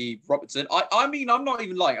by Maggie Robertson. I mean, I'm not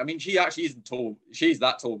even lying. I mean, she actually isn't tall. She's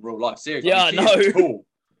that tall in real life. Seriously. Yeah, I mean, I she is know. tall.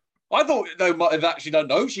 I thought they might have actually done.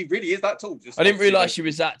 No, she really is that tall. Just I didn't obviously realize she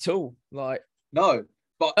was that tall. Like, No,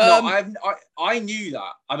 but no, Um, I knew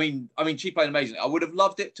that. I mean, she played amazingly. I would have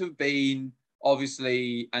loved it to have been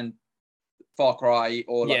obviously and Far Cry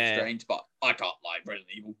or Life is Yeah. Strange, but I can't lie. Resident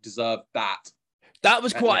Evil deserved that. that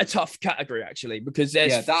was At quite a least. tough category, actually, because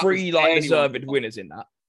there's Yeah, that 3 was like anyone deserved could- winners in that.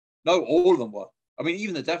 No, all of them were. I mean,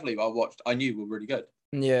 even the Death League I watched, I knew were really good.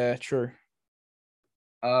 Yeah, true.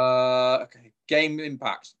 Okay. Game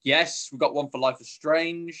impact. Yes, we got one for Life is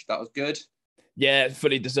Strange. That was good. Yeah,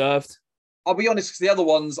 fully deserved. I'll be honest, because the other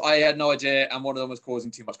ones I had no idea, and one of them was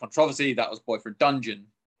causing too much controversy. That was Boyfriend Dungeon.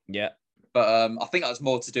 Yeah. But I think that's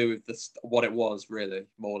more to do with what it was, really,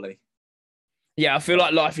 Morley. Yeah, I feel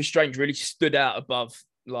like Life is Strange really stood out above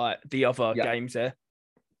like the other Yeah. games there.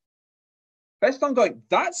 Best ongoing.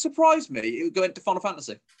 That surprised me. It would go into Final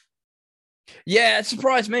Fantasy. Yeah, it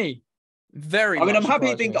surprised me. Very. I mean, much I'm happy it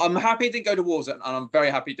surprised didn't. me. I'm happy it didn't go to Warzone, and I'm very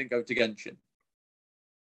happy it didn't go to Genshin.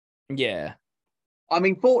 Yeah. I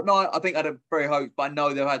mean, Fortnite, I think had a very hope, but I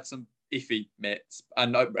know they've had some iffy mitts,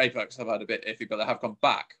 and Apex have had a bit iffy, but they have come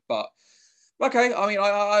back. But okay, I mean,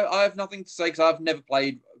 I have nothing to say because I've never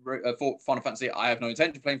played Final Fantasy. I have no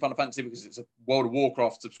intention of playing Final Fantasy because it's a World of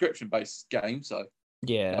Warcraft subscription-based game, so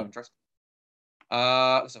Yeah. no interest.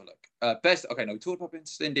 Let's have a look. Best. Okay, no, we talked about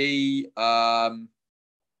Best Indie.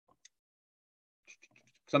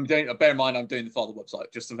 So I'm doing. Bear in mind, I'm doing the Father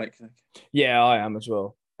website just to make. Yeah, I am as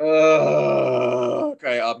well.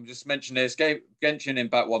 Okay, I'm just mentioning this. Genshin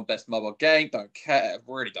Impact won Best Mobile Game. Don't care.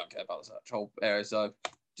 Really don't care about that whole area. So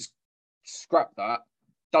just scrap that.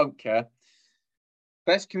 Don't care.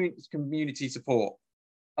 Best community support.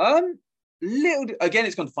 Little again,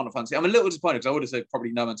 it's gone to Final Fantasy. I'm a little disappointed because I would have said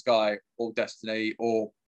probably No Man's Sky or Destiny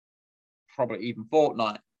or probably even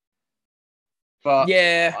Fortnite. But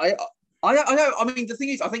Yeah. I know. I mean, the thing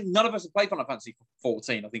is, I think none of us have played Final Fantasy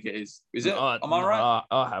 14. I think it is. Is it? Am I right?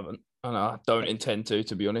 I haven't. I don't intend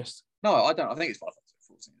to be honest. No, I don't. I think it's Final Fantasy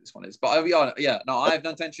 14. This one is. But yeah, no, I have no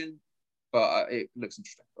intention. But it looks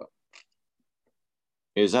interesting. But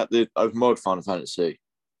Is that the open world Final Fantasy?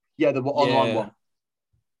 yeah, the online Yeah. one.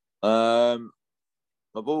 I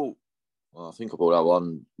think I bought that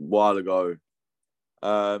one a while ago.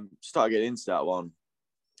 Started getting into that one,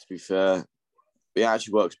 to be fair. It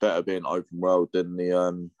actually works better being open world than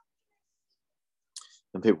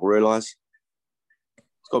people realise.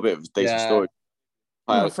 It's got a bit of a decent Yeah. story.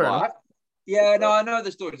 No, fair enough. Yeah, no, I know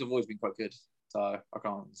the stories have always been quite good, so I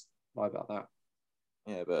can't lie about that.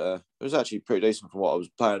 Yeah, but it was actually pretty decent from what I was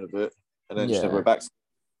playing of it. And then just Yeah. never went back to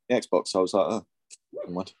the Xbox. So I was like, oh,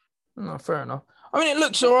 never mind. No, fair enough. I mean, it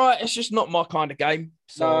looks all right. It's just not my kind of game.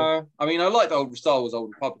 So No, I mean, I like the old Star Wars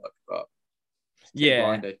Old Republic, but it's too Yeah.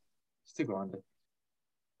 grindy. It's too grindy.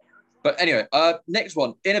 But anyway, next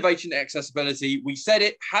one, innovation and accessibility. We said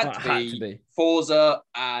it had, Oh, to, it be had to be. Forza,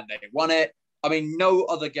 and they won it. I mean, no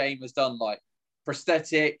other game has done like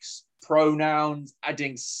prosthetics, pronouns,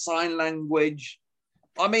 adding sign language.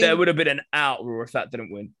 I mean, there would have been an outroar if that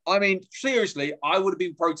didn't win. seriously, I would have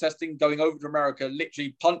been protesting, going over to America,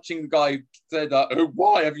 literally punching the guy who said that. Oh,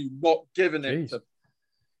 why have you not given it Jeez. to?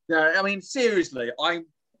 Yeah, I mean, seriously,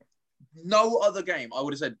 no other game I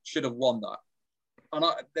would have said should have won that, and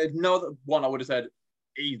there's no other one I would have said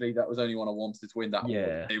easily that was the only one I wanted to win that. Yeah.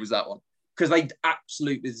 award. It was that one because they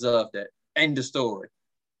absolutely deserved it. End of story.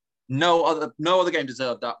 No other game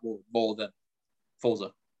deserved that more than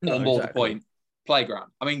Forza. No, or more exactly. the point,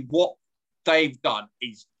 Playground. I mean, what they've done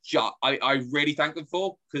is just I really thank them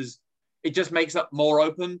for, because it just makes it more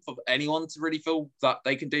open for anyone to really feel that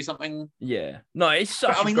they can do something. Yeah. No, it's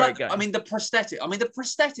such But, a great game. the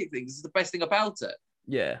prosthetic thing is the best thing about it,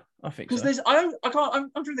 Yeah, I think because so. I'm trying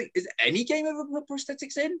to think, is any game ever put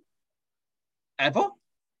prosthetics in? Ever?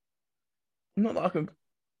 Not that I can.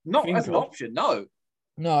 Not Think as an of. option, no.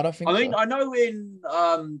 No, I don't think I mean, so. I know in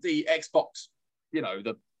the Xbox,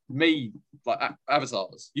 the Me like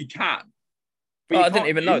avatars, you can. But Oh, you I didn't can't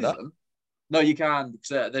even know use that. them. No, you can,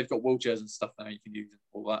 because they've got wheelchairs and stuff now. You can use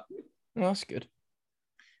all that. Oh, that's good.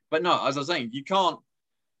 But no, as I was saying, you can't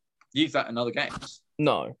use that in other games.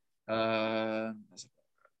 No.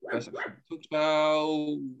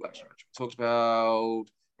 Talked about.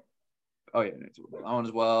 Oh yeah, no, talked about that one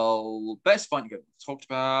as well. Best fighting game talked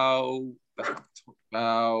about.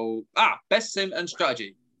 Best sim and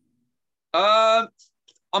strategy. I'm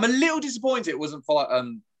a little disappointed it wasn't for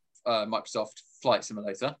Microsoft Flight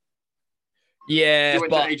Simulator. Yeah, You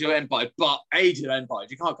went to but Age of Empires, but Age of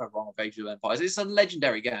Empires, you can't go wrong with Age of Empires. It's a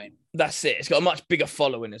legendary game. that's it. It's got a much bigger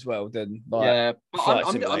following as well than like Yeah, but Flight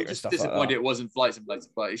I'm Simulator and just stuff like disappointed that. it wasn't Flight Simulator,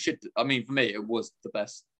 but it should. I mean, for me, it was the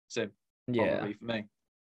best sim. Yeah, Probably for me.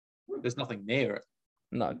 There's nothing near it.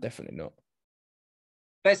 no, definitely not.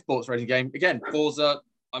 Best sports racing game again, Forza.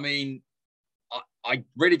 I mean, I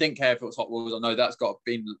really didn't care if it was Hot Wheels. I know that's got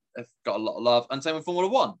a lot of love, and same with Formula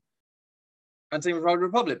One, and same with Road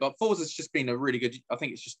Republic. But Forza's just been a really good. I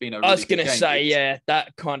think it's just been a. Really I was going to say, yeah,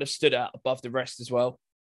 that kind of stood out above the rest as well.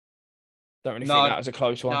 Don't really think that was a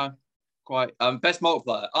close one. No, quite. Best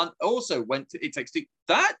multiplayer, and also went to It Takes Two.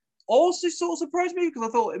 That also sort of surprised me because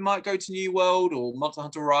I thought it might go to New World or Monster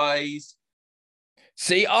Hunter Rise.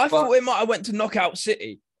 See, I thought it might have went to Knockout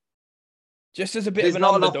City, just as a bit There's of an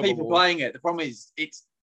not enough underdog people award. playing it. The problem is it's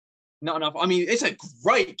not enough. I mean, it's a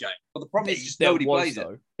great game, but the problem is just There nobody was, plays it.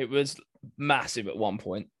 though. It was massive at one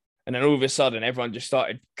point, and then all of a sudden, everyone just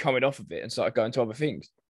started coming off of it and started going to other things.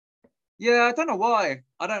 Yeah, I don't know why.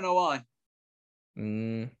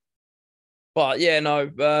 But yeah,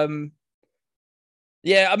 no.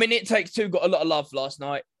 Yeah, I mean, It Takes Two got a lot of love last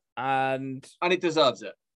night, and And it deserves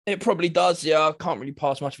it. it probably does. Yeah, I can't really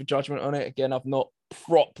pass much of a judgment on it. Again, I've not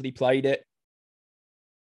properly played it.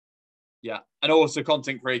 Yeah. And also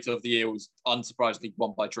content creator of the year was unsurprisingly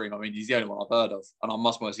won by Dream. I mean, he's the only one I've heard of. And I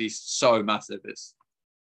must admit, he's so massive. It's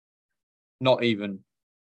not even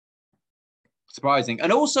surprising.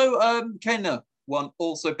 And also Kenna won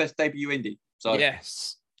also best debut indie. So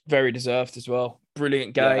Yes, very deserved as well.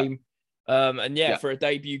 Brilliant Yeah. game. And Yeah. for a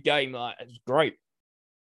debut game, like, it was great.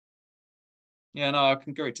 yeah, no, I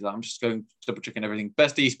can agree to that. I'm just going double checking everything.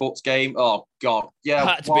 Best esports game. Oh god. Yeah. It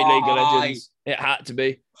had to be League of why? Legends. It had to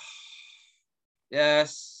be.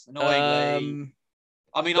 Yes. Annoyingly.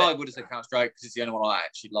 I mean, but- I would have said Counter-Strike because it's the only one I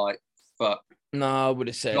actually like. But No, I would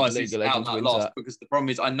have said honestly, League it's of out Legends that wins lost that. because the problem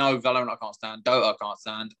is I know Valorant I can't stand, Dota I can't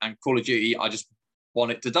stand, and Call of Duty I just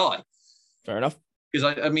want it to die. Fair enough.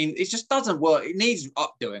 Because I mean, it just doesn't work. It needs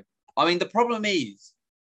updoing. I mean, the problem is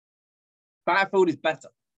Battlefield is better.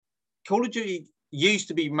 Call of Duty used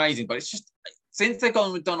to be amazing, but it's just since they've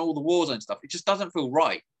gone and done all the Warzone stuff, it just doesn't feel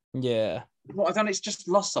right. Yeah. What I've done, it's just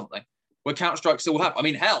lost something. Where Counter-Strike still have. I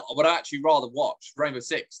mean, hell, I would actually rather watch Rainbow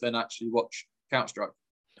Six than actually watch Counter-Strike.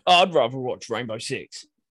 I'd rather watch Rainbow Six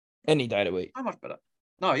any day of the week. How much better?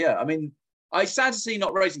 No, yeah. I mean, it's sad to see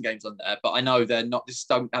not racing games on there, but I know they're not. Just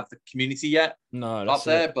don't have the community yet No, up that's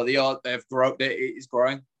there. it. But they are. They've grown. It is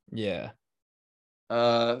growing. Yeah.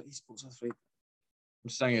 Esports athlete. I'm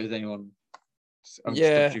just saying, is anyone? I'm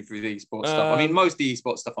Yeah. just looking through the esports stuff. I mean, most of the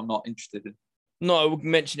esports stuff I'm not interested in. No, I would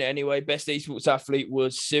mention it anyway. Best esports athlete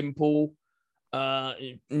was Simple.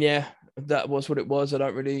 Yeah, that was what it was. I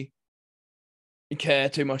don't really care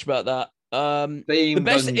too much about that. The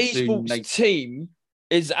best esports team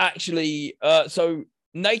is actually so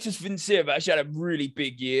Natus Vincere have actually had a really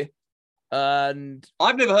big year, and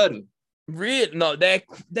I've never heard of them. really no, they're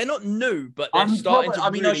not new, but they're starting to. I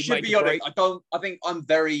mean, really I should make be a honest. break. I don't. I think I'm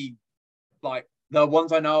very like the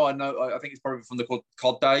ones I know. I think it's probably from the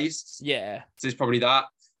COD days. Yeah, So it's probably that,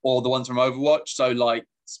 or the ones from Overwatch. So like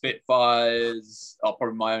Spitfires are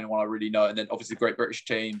probably my only one I really know, and then obviously the Great British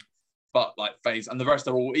Team, but like FaZe, and the rest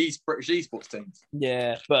are all British esports teams,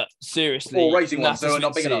 yeah, but seriously, or racing ones. So Natus they're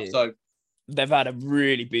not big enough. Vincere, So they've had a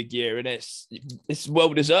really big year, and it's well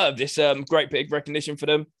deserved. It's great bit of recognition for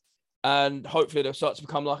them, and hopefully they'll start to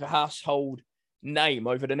become like a household name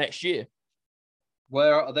over the next year.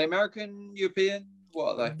 where are they? American, European?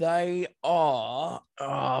 What are they? They are.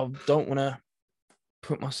 Oh, don't want to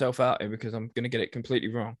put myself out here because I'm going to get it completely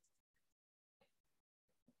wrong.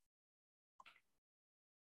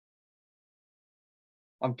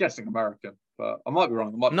 I'm guessing American, but I might be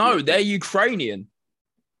wrong. I might be No, European. they're Ukrainian.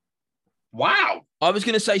 Wow. I was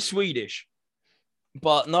going to say Swedish,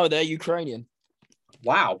 but no, they're Ukrainian.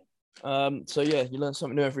 Wow. So yeah, you learn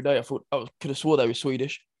something new every day. I thought I could have swore they were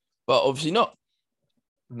Swedish, but obviously not.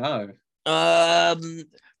 No.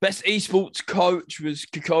 Best esports coach was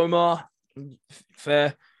Kakoma.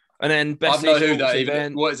 Fair. And then best I've not heard esports that even.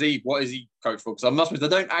 event. What is he coach for? Because I must admit,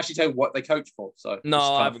 they don't actually tell you what they coach for. So No, it's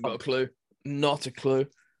kind I of haven't fun. got a clue. Not a clue.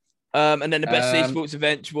 And then the best esports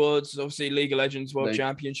event was obviously League of Legends World League.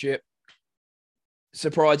 Championship.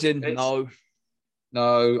 Surprising? It's- No.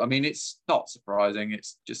 No, I mean it's not surprising.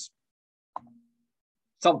 It's just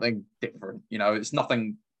something different. You know, it's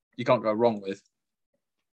nothing you can't go wrong with.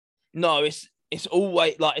 No, it's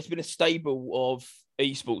always like it's been a staple of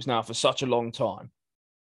esports now for such a long time.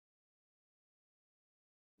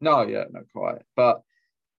 No, yeah, not quite. But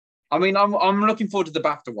I mean, I'm looking forward to the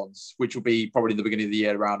BAFTA ones, which will be probably the beginning of the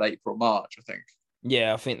year, around April, March, I think.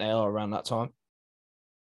 Yeah, I think they are around that time.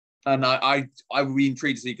 And I would be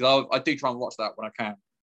intrigued to see, because I do try and watch that when I can,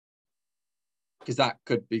 because that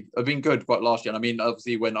could be have been good quite last year. And I mean,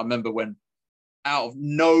 obviously, when I remember when out of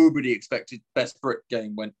nobody expected best Brit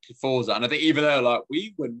game went to Forza, and I think even they're like,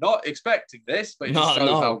 we were not expecting this, but it just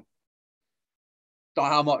shows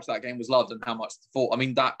how much that game was loved and how much the thought. I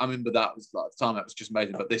mean, that I remember that was like at the time that was just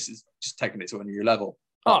amazing, but this is just taking it to a new level.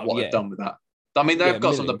 Like what they've done with that. I mean, they've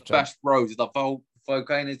got some of the best roads, the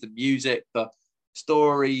volcanoes, the music, the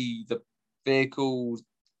story, the vehicles,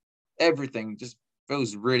 everything just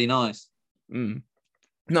feels really nice. Mm.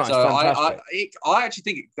 No, so it's fantastic. I actually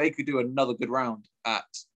think they could do another good round at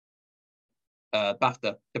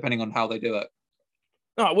BAFTA, depending on how they do it.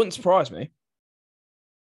 No, it wouldn't surprise me.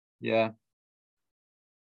 Yeah.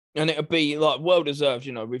 And it would be like well deserved.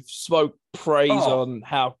 You know, we've spoke praise on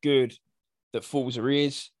how good that Forza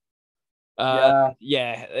is.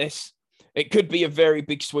 It could be a very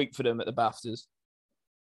big sweep for them at the BAFTAs.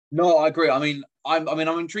 No, I agree. I mean,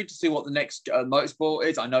 I'm intrigued to see what the next motorsport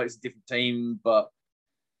is. I know it's a different team, but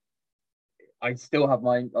I still have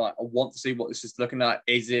I want to see what this is looking at.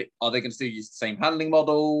 Are they going to still use the same handling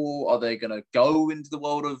model? Are they going to go into the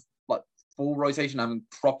world of like full rotation, having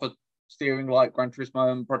proper steering like Gran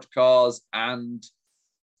Turismo and Project Cars and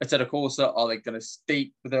Assetto Corsa? Are they going to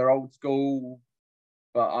stick with their old school?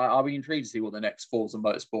 But I'll be intrigued to see what the next Forza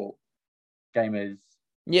Motorsport game is.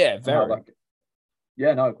 Yeah, very.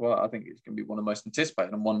 Yeah, no, well, I think it's going to be one of the most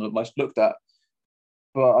anticipated and one of the most looked at.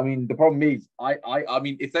 But I mean, the problem is, I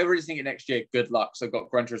mean, if they releasing it next year, good luck. So I've got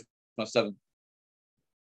Gran Turismo 7.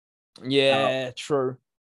 Yeah, true.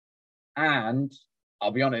 And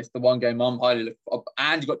I'll be honest, the one game I'm highly looking for,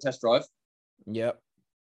 and you got Test Drive. Yep.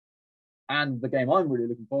 And the game I'm really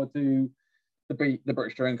looking forward to, the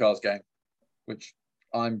British Touring Cars game, which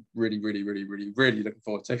I'm really, really, really, really, really looking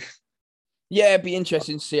forward to. Yeah, it'd be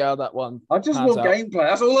interesting to see how that one. I just want gameplay.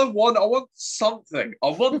 That's all I want. I want something.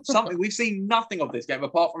 We've seen nothing of this game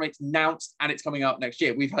apart from it's announced and it's coming out next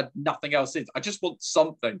year. We've had nothing else since. I just want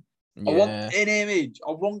something. Yeah. I want an image.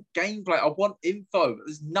 I want gameplay. I want info.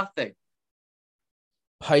 There's nothing.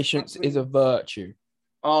 Patience is a virtue.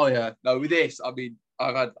 Oh yeah. No, with this, I mean,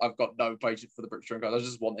 I've got no patience for the British Touring Cars. I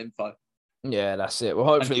just want info. Yeah, that's it. Well,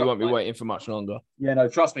 hopefully you won't be waiting for much longer. Yeah, no,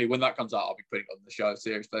 trust me. When that comes out, I'll be putting it on the show.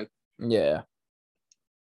 Seriously. Yeah.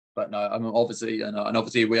 But no, I mean, obviously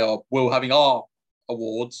we're having our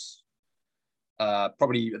awards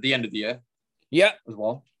probably at the end of the year. Yeah, as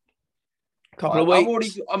well. A couple of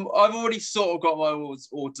weeks. I've already sort of got my awards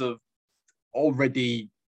already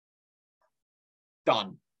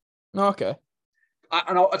done. Okay.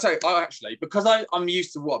 I'll tell you, actually, because I'm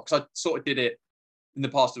used to because I sort of did it in the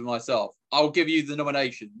past with myself. I'll give you the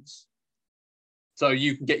nominations, so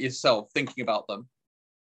you can get yourself thinking about them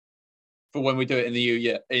for when we do it in the new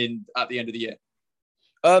year, at the end of the year.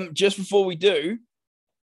 Just before we do.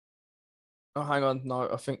 Oh, hang on. No,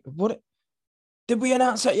 I think did we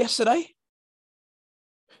announce that yesterday?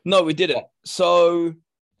 No, we didn't. So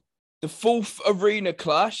the 4th Arena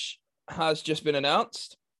Clash has just been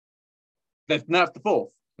announced. They've announced the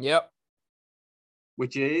 4th. Yep.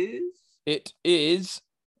 Which is? It is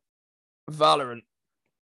Valorant.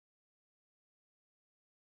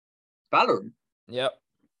 Valorant? Yep.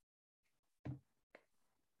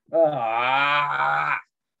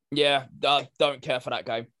 Yeah, I don't care for that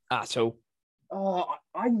game at all. Oh,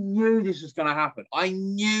 I knew this was going to happen.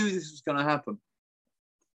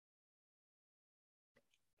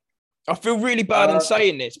 I feel really bad in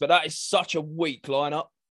saying this, but that is such a weak lineup.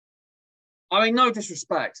 I mean, no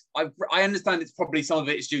disrespect. I understand it's probably some of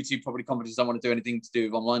it is due to probably companies don't want to do anything to do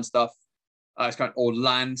with online stuff, or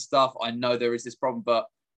LAN stuff. I know there is this problem, but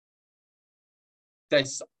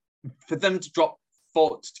there's for them to drop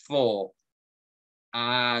 4,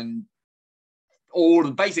 and all of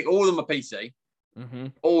them are PC. Mm-hmm.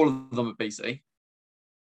 All of them are PC.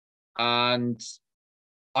 And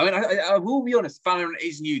I mean, I will be honest, Valorant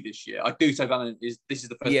is new this year. I do say this is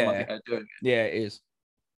the first time I think they're doing it. Yeah, it is.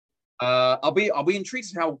 I'll be intrigued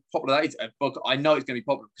to see how popular that is. But I know it's going to be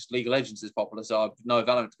popular because League of Legends is popular, so I know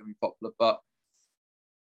Valorant's going to be popular. But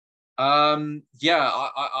I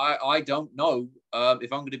don't know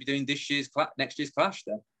if I'm going to be doing next year's Clash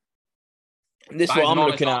then. This is what I'm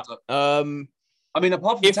looking at. I mean,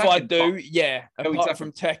 apart from if Tekken, I do, apart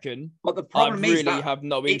from Tekken, but the problem is really have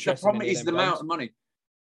no interest. The problem is the amount of money.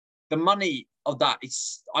 The money of that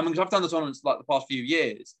is. I mean, because I've done the tournaments like the past few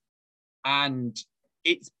years, and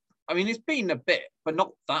it's been a bit, but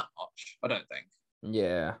not that much. I don't think.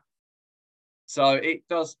 Yeah. So it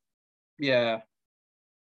does. Yeah.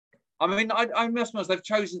 I mean, I must be honest, they've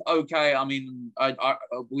chosen okay. I mean,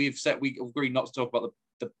 we agreed not to talk about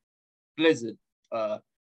the Blizzard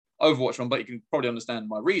Overwatch one, but you can probably understand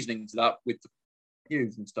my reasoning to that with the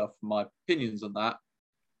news and stuff, my opinions on that.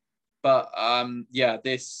 But yeah,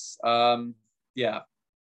 this yeah,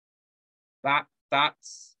 that's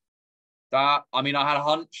that. I mean, I had a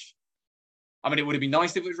hunch. I mean, it would have been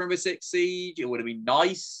nice if it was Rainbow Six Siege. It would have been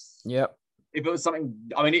nice. Yep. If it was something,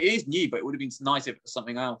 I mean, it is new, but it would have been nice if it was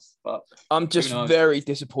something else. But I'm just knows? very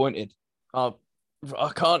disappointed. I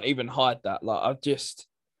can't even hide that. Like, I've just,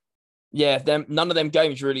 yeah, none of them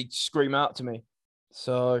games really scream out to me.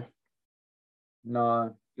 So,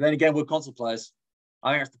 no. Then again, we're console players.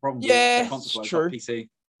 I think that's the problem. Yeah, with console it's players, true. not PC.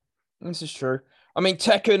 this is true. I mean,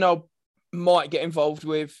 Tekken, I might get involved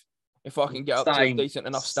with if I can get up to a Same. decent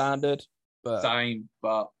enough standard. But Same,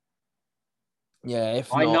 but yeah,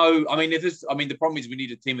 if I not, know. I mean, the problem is we need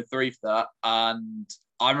a team of 3 for that. And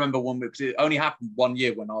I remember because it only happened 1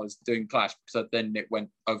 year when I was doing Clash, because then it went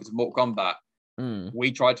over to Mortal Kombat.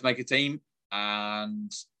 We tried to make a team,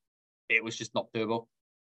 and it was just not doable.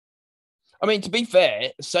 I mean, to be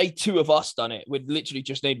fair, say 2 of us done it, we'd literally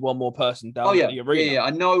just need one more person down yeah, at the arena. yeah. I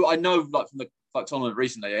know. Like from the tournament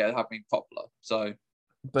recently, it have been popular. So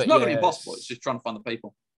But it's not yeah, really impossible. It's just trying to find the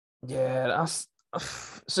people. Yeah,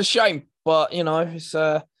 it's a shame, but you know,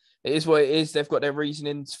 it is what it is. They've got their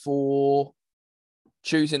reasonings for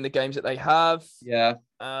choosing the games that they have. Yeah.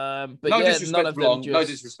 But No yeah, disrespect none to of Belong. them just No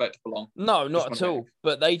disrespect to Belong. No, Just not wanna at all.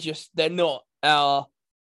 But they're not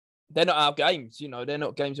our games. You know, they're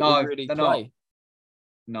not games that No, we really they're play.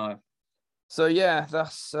 not. No. So yeah,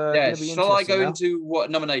 that's Yeah. going to be Shall I interesting. go now. into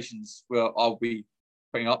what nominations I'll be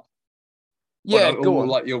putting up? Yeah, Or go on.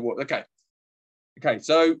 Like okay. Okay.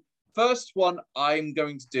 So first one I'm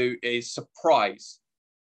going to do is surprise.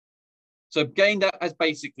 So game that has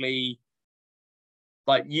basically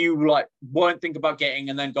like you weren't thinking about getting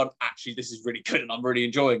and then gone, actually this is really good and I'm really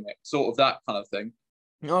enjoying it. Sort of that kind of thing.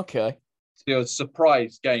 Okay. So a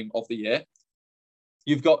surprise game of the year.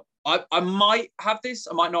 You've got I might have this,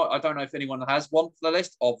 I might not. I don't know if anyone has one for the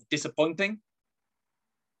list of disappointing.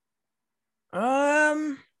 I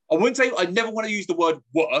wouldn't say I never want to use the word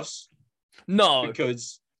worse No.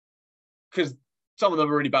 because some of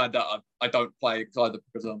them are really bad that I don't play either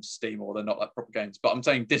because I'm Steam or they're not like proper games. But I'm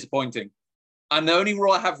saying disappointing. And the only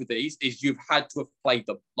rule I have with these is you've had to have played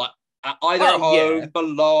them like either at home,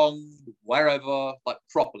 Belong, wherever, like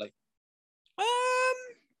properly.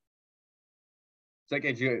 So that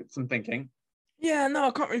gives you some thinking. Yeah, no,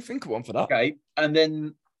 I can't really think of one for that. Okay, and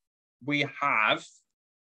then we have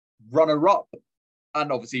runner-up, and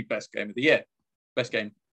obviously best game of the year, best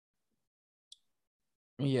game.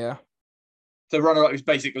 Yeah. So runner-up is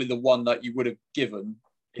basically the one that you would have given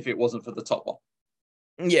if it wasn't for the top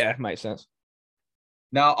one. Yeah, makes sense.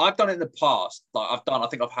 Now I've done it in the past. I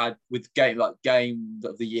think I've had with game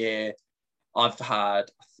of the year. I've had,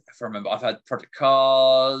 if I remember, I've had Project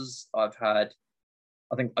Cars. I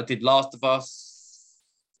think I did Last of Us,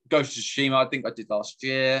 Ghost of Tsushima. I think I did last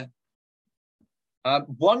year.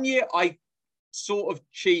 1 year I sort of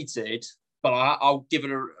cheated, but I'll give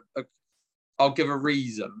it I'll give a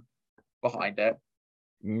reason behind it.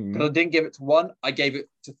 Because I didn't give it to 1, I gave it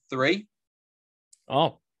to 3.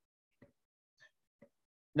 Oh.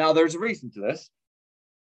 Now there's a reason to this.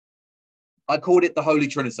 I called it the Holy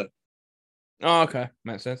Trinity. Oh, okay.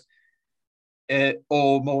 Makes sense.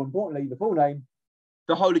 Or more importantly, the full name,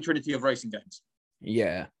 the Holy Trinity of racing games.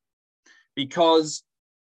 Yeah. Because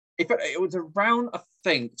if it was around, I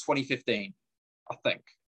think, 2015, I think.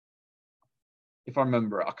 If I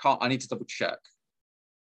remember it, I need to double check.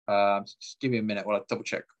 Just give me a minute while I double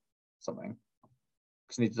check something.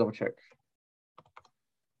 Just need to double check.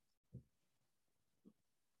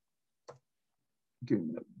 Give me a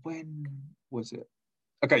minute. When was it?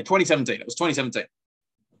 Okay, 2017. It was 2017.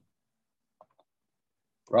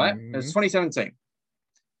 Right? It was 2017.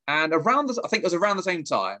 And I think it was around the same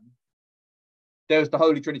time, there was the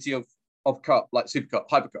Holy Trinity of car, like supercar,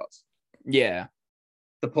 hypercars. Yeah.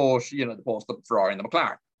 The Porsche, the Ferrari, and the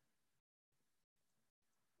McLaren.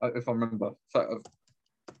 If I remember. So,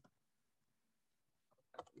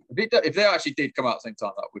 if they actually did come out at the same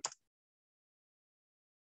time, that would.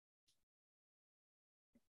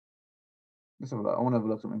 Let's have a look. I want to have a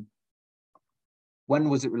look at something. When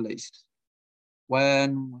was it released?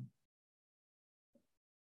 When?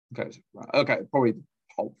 Okay, probably,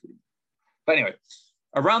 hopefully. But anyway,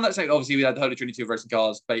 around that same, obviously, we had the Holy Trinity of racing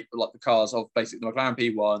cars, like the cars of basically the McLaren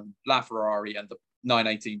P1, LaFerrari, and the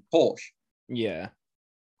 918 Porsche. Yeah.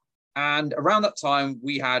 And around that time,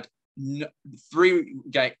 we had 3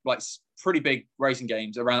 pretty big racing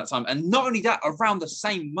games around that time. And not only that, around the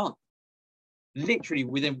same month. literally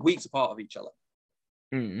within weeks apart of each other,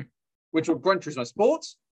 Mm. which were Gran Turismo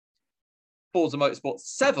Sports, Forza Motorsport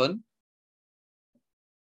 7,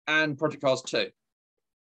 and Project Cars 2.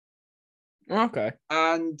 Okay.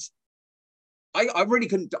 And I really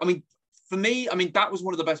couldn't. I mean, for me, I mean, that was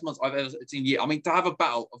one of the best months I've ever seen. I mean, to have a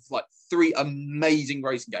battle of like 3 amazing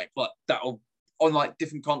racing games, like that on like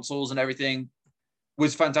different consoles and everything,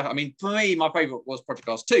 was fantastic. I mean, for me, my favorite was Project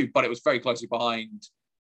Cars 2, but it was very closely behind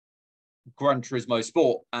Gran Turismo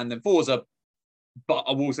Sport and then Forza. But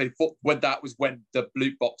I will say, when the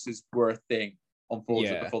loot boxes were a thing on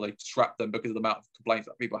Forza before they scrapped them because of the amount of complaints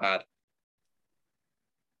that people had.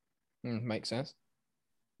 Makes sense.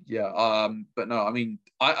 Yeah. But no, I mean,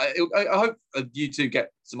 I hope you two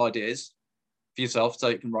get some ideas for yourself so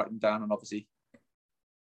you can write them down and obviously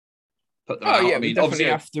put them out. Yeah, I mean, we definitely obviously,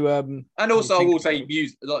 have to. and also I will say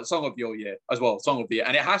music, like song of your year as well, song of the year,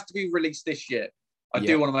 and it has to be released this year. I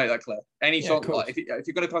do want to make that clear. Any song, like if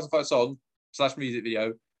you're going to classify a song / music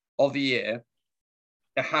video of the year,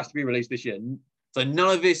 it has to be released this year. So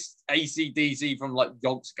none of this AC/DC from like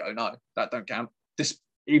yonks ago. No, that don't count.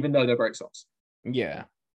 Even though they're great songs. Yeah.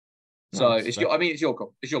 So it's your. I mean, it's your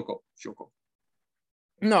call. It's your call. It's your call.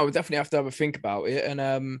 No, we definitely have to have a think about it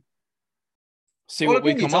and see what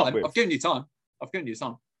we come up with. I've given you time. I've given you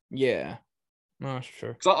time. Yeah. No, that's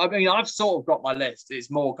true. So I mean, I've sort of got my list.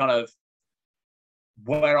 It's more kind of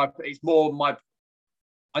where it's more my.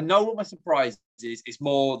 I know what my surprise is. It's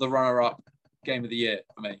more the runner-up game of the year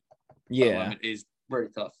for me. Yeah, it is really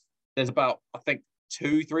tough. There's about I think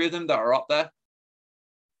 2-3 of them that are up there.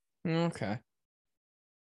 Okay.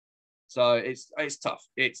 So it's tough.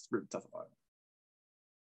 It's really tough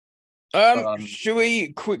about it. Should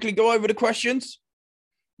we quickly go over the questions?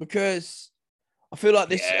 Because I feel like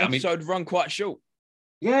this episode run quite short.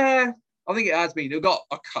 Yeah, I think it has been. We've got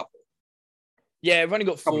a couple. Yeah, we've only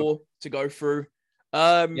got 4 to go through.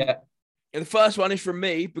 The first one is from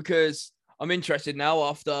me because I'm interested now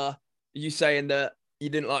after you saying that you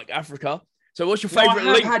didn't like Africa. So what's your favorite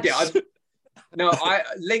link?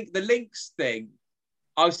 The links thing.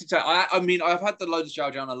 I was to say, I mean, I've had the loads of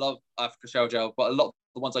Xiao Jiao and I love Africa Xiao Jiao, but a lot of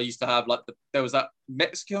the ones I used to have, like there was that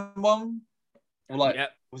Mexican one. Or like,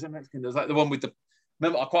 was it Mexican? There was like the one with the.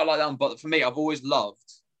 Remember, I quite like that one, but for me, I've always loved.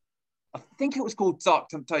 I think it was called Dark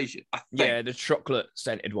Temptation. Yeah, the chocolate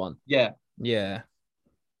scented one. Yeah. Yeah.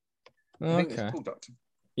 I think it's called Dark.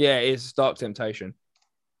 Yeah, it is Dark Temptation.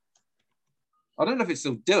 I don't know if it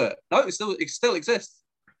still do it. No, it still exists.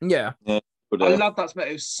 Yeah. I love that smell.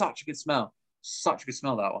 It was such a good smell. Such a good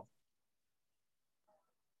smell, that one.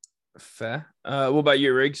 Fair. What about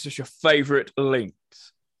you, Riggs? What's your favourite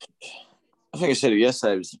links? I think I said it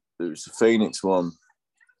yesterday. It was the Phoenix one.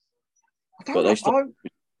 There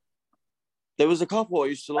was a couple I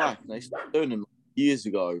used to like, and they started doing them years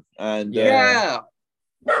ago. And it's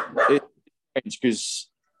strange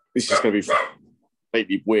because this is going to be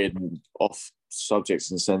completely weird and off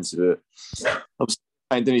subjects and sensitive. I was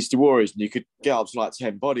playing Dynasty Warriors, and you could get up to like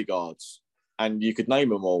 10 bodyguards, and you could name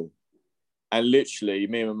them all. And literally,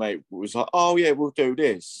 me and my mate was like, "Oh yeah, we'll do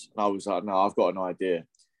this." And I was like, "No, I've got an idea.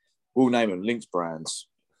 We'll name them Lynx brands."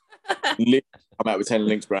 Literally, come out with 10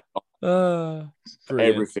 Lynx brands.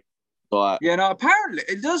 Everything. Like, yeah, no. Apparently,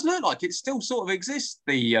 it does look like it still sort of exists.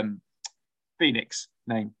 The Phoenix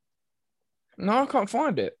name. No, I can't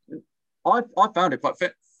find it. I found it quite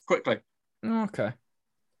quickly. Okay.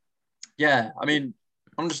 Yeah, I mean,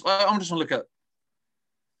 I'm just gonna look at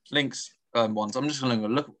links ones. I'm just gonna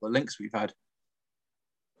look at the links we've had.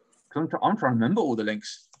 I'm trying to remember all the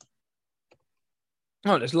links.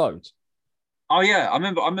 Oh, there's loads. Oh yeah, I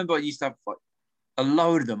remember. I used to have like a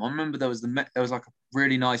load of them. I remember there was like a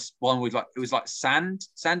really nice one with like it was like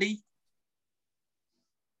sandy.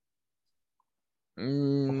 I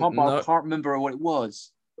can't remember what it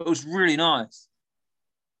was. It was really nice.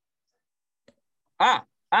 I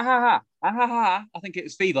think it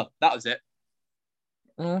was Fever. That was it.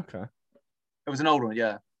 Okay. It was an old one,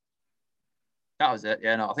 yeah. That was it.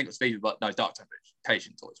 Yeah, no, I think it was Fever, but no, Dark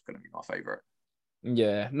Temptation's always going to be my favourite.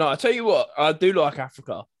 Yeah. No, I tell you what, I do like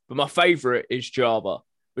Africa, but my favourite is Java,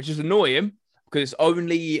 which is annoying because it's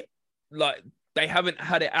only like they haven't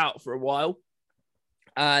had it out for a while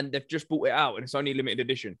and they've just bought it out and it's only limited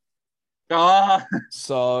edition.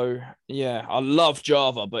 So, yeah, I love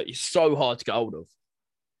Java, but it's so hard to get hold of.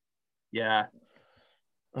 Yeah.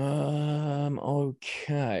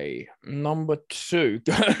 Okay. Number 2.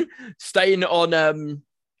 Staying on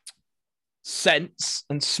scents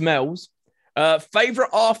and smells.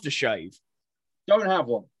 Favorite aftershave? Don't have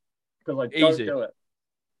one because I don't do it.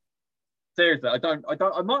 Seriously, I don't.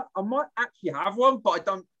 I might actually have one, but I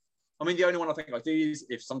don't. I mean, the only one I think I do use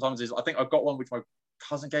if sometimes is I think I've got one which my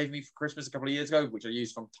cousin gave me for Christmas a couple of years ago, which I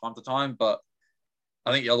use from time to time. But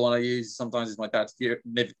I think the other one I use sometimes is my dad's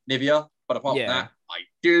Nivea. But apart from that, I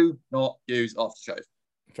do not use aftershaves.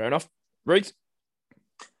 Fair enough. Reed?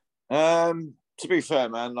 To be fair,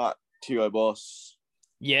 man, like Hugo Boss.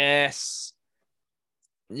 Yes.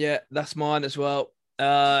 Yeah, that's mine as well.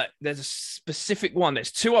 There's a specific one.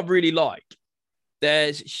 There's two I really like.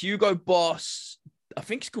 There's Hugo Boss. I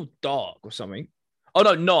think it's called Dark or something. Oh,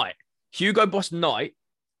 no, Night. Hugo Boss Night,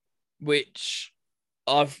 which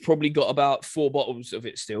I've probably got about 4 bottles of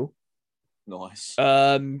it still. Nice.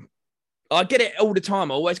 I get it all the time.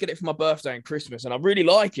 I always get it for my birthday and Christmas, and I really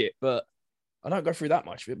like it, but I don't go through that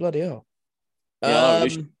much of it. Bloody hell. Yeah,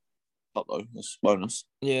 though. That's bonus.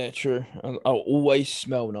 Yeah, true. I'll always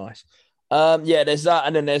smell nice. Yeah, there's that,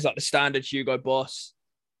 and then there's like the standard Hugo Boss,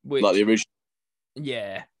 which Like the original.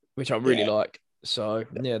 yeah, which I really like. So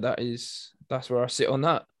yeah, that's where I sit on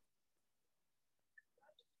that.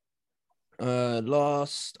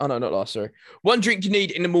 Sorry. One drink you need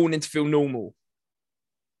in the morning to feel normal.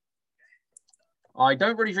 I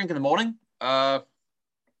don't really drink in the morning. Because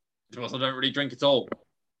I don't really drink at all.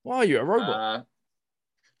 Why are you a robot?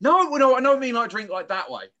 No, I don't mean like drink like that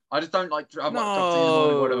way. I just don't like have much coffee in the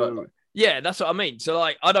morning, whatever. Yeah, that's what I mean. So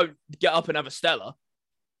like, I don't get up and have a Stella.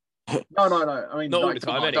 No. I mean, not all like, the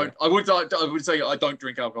time. Anyway. I would say I don't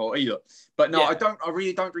drink alcohol either. But no, Yeah. I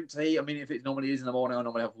really don't drink tea. I mean, if it normally is in the morning, I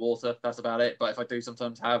normally have water. That's about it. But if I do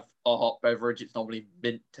sometimes have a hot beverage, it's normally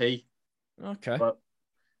mint tea. Okay. But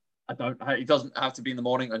I don't. It doesn't have to be in the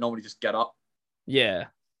morning. I normally just get up. Yeah.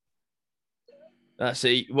 That's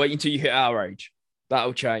it. Wait until you hit our age.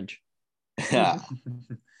 That'll change. Yeah.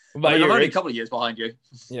 But I'm only a couple of years behind you.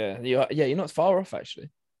 Yeah, you're not far off actually.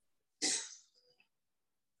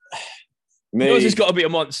 Me, Yours has got to be a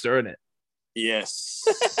monster, isn't it? yes.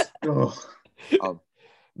 Ugh.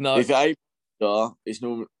 No. If it ain't a monster, it's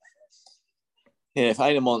normal. Yeah, if it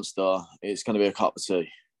ain't a monster, it's going to be a cup of tea.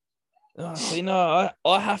 Oh, see, no,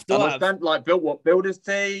 I have to have. Understand, like builder's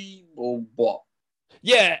tea or what?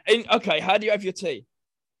 Yeah. Okay. How do you have your tea?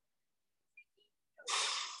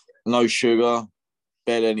 No sugar,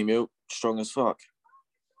 barely any milk, strong as fuck.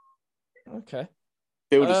 Okay.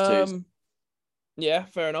 Builder's tea. Yeah,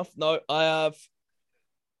 fair enough. No, I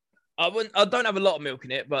don't have a lot of milk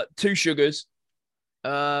in it, but 2 sugars.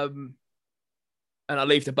 And I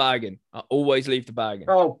leave the bag in. I always leave the bag in.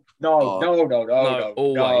 No.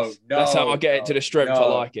 Always. That's how I get it to the strength I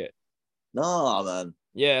like it. Nah, man.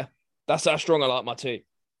 Yeah, that's how strong I like my tea.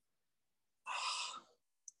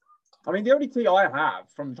 I mean, the only tea I have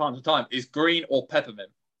from time to time is green or peppermint.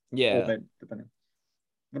 Yeah. Or mint, depending.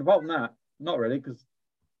 But apart from that, not really, because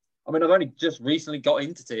I mean, I've only just recently got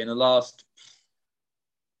into tea in the last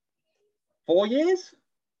 4 years.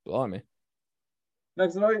 Blimey. No,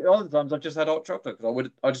 because other times I've just had hot chocolate because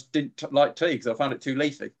I just didn't like tea because I found it too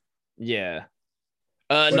leafy. Yeah.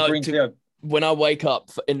 Green tea, when I wake up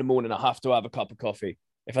in the morning, I have to have a cup of coffee.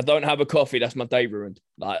 If I don't have a coffee, that's my day ruined.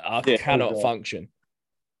 Like I cannot function.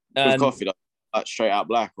 With coffee, like straight out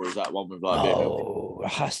black, or is that one with like a bit of milk?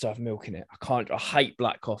 It has to have milk in it. I hate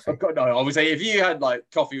black coffee. I would say if you had like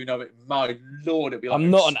coffee with no milk, my lord, it'd be like I'm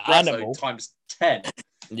not an espresso animal. times 10.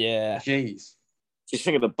 Yeah. Jeez. Just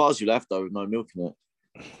think of the buzz you'll have though with no milk in it.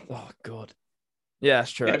 Oh god. Yeah,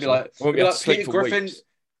 that's true. Yeah, it'd be like, I won't be able to sleep for weeks. It'd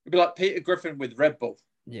be like Peter Griffin with Red Bull.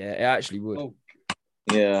 Yeah, it actually would. Oh.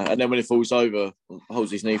 Yeah, and then when it falls over,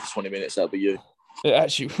 holds his knee for 20 minutes, that'll be you. It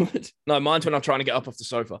actually would. No, mine's when I'm trying to get up off the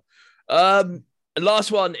sofa.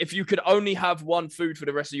 Last one. If you could only have one food for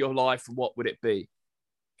the rest of your life, what would it be?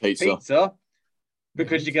 Pizza.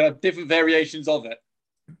 Because you can have different variations of it.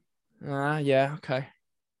 Yeah, okay.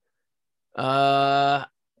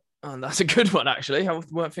 That's a good one, actually. I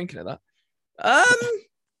weren't thinking of that.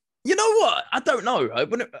 You know what? I don't know.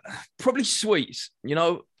 Probably sweets. You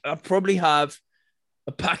know, I'd probably have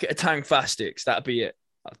a packet of Tang Fastics. That'd be it.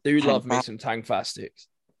 I do love me some Tang Fastics.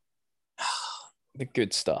 The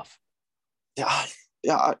good stuff. Yeah,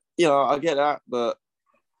 I get that, but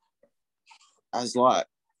as like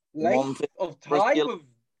length of time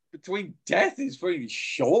between death is pretty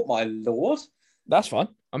short, my lord. That's fine.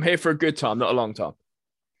 I'm here for a good time, not a long time.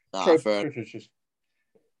 Fair.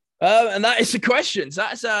 And that is the questions.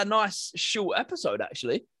 That's a nice short episode,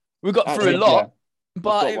 actually. We got through a lot,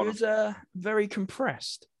 but it was very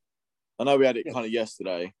compressed. I know we had it kind of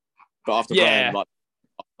yesterday, but after playing like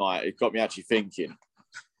last night, it got me actually thinking.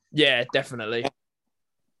 Yeah, definitely.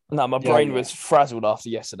 No, my brain was frazzled after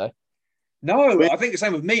yesterday. No, I think the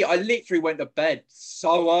same with me. I literally went to bed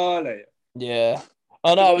so early. Yeah.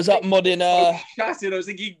 I know, I was up modding. Chatting, I was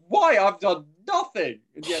thinking, why? I've done nothing.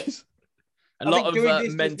 And yes. A lot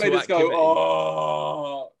of mental made us activity. go,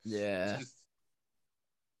 oh. Yeah. Just-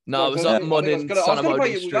 No, it was I up was modding going to Son play of it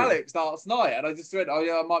with Street. Alex last night, and I just went, oh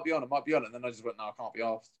yeah, I might be on it, and then I just went, no, I can't be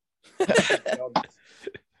asked.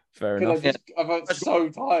 Fair enough. I felt so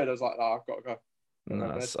tired. I was like, no, I've got to go. No,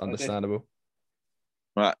 that's understandable.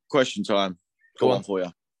 Right, question time. Go Got on. one for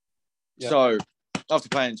you. Yeah. So, after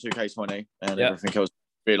playing 2K20 and Yeah. everything else,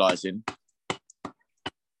 realising,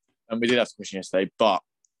 and we did have the question yesterday, but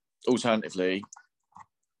alternatively,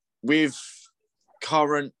 with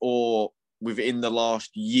current or within the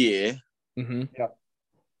last year, Mm-hmm.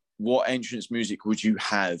 what entrance music would you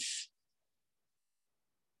have?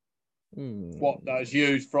 What that is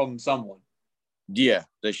used from someone. Yeah,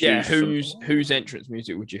 that's Yeah, used whose entrance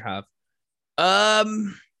music would you have?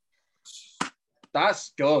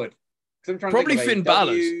 That's good. 'Cause I'm trying to Probably think of Finn AEW.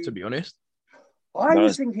 Balor's, to be honest. I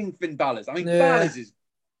was thinking Finn Balor's. I mean, Yeah. Balor's is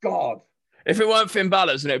God. If it weren't Finn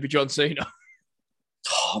Balor's, then it'd be John Cena.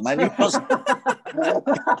 Oh man,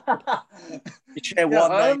 you share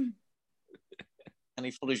one name and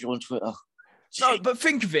he follows you on Twitter. No, but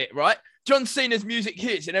think of it, right? John Cena's music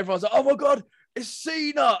hits, and everyone's like, "Oh my god, it's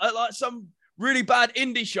Cena!" at like some really bad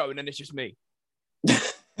indie show, and then it's just me.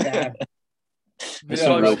 Yeah. It's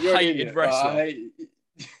the most you're an hated idiot. wrestler.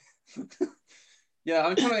 Yeah,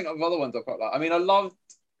 I'm trying to think of other ones I've got. Like, I mean, I loved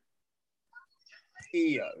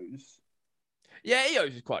EOS. Yeah,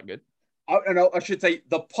 EOS is quite good. I should say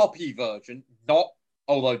the Poppy version, not.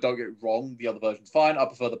 Although don't get it wrong, the other version's fine. I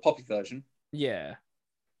prefer the Poppy version, Yeah.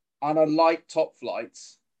 and I like Top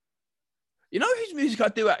Flights. You know whose music I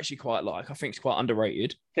do actually quite like? I think it's quite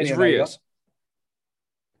underrated. Kenny It's Omega. Rhea's.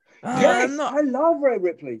 Yes, not- I love Rhea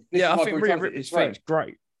Ripley. This yeah, is I my think Rhea brutality. Ripley's It's great. thing's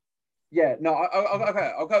great. Yeah, no,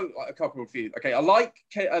 okay, I'll go like a couple of few. Okay, I like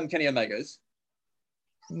Kenny Omega's.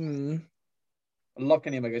 Mm. I love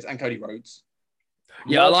Kenny Omega's and Cody Rhodes.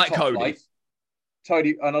 Yeah, I Love like Top Cody.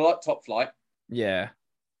 Flight. And I like Top Flight, Yeah.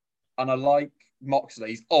 and I like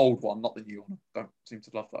Moxley's old one, not the new one. I don't seem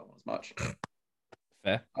to love that one as much.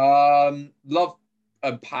 Fair. Love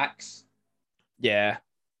Pax. Yeah.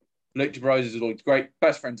 Lucha Bros is always great.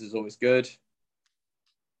 Best Friends is always good.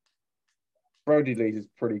 Brody Lee is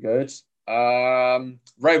pretty good.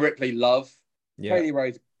 Ray Ripley, love. Yeah. Kaylee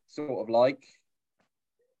Ray's sort of like.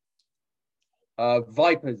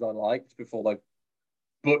 Vipers I liked before they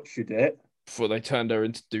butchered it. Before they turned her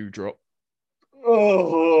into Dewdrop.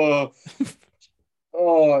 Oh,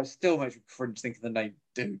 it still makes me cringe thinking the name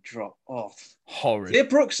Dewdrop. Oh, Horrid. Zia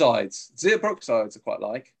Brooksides I quite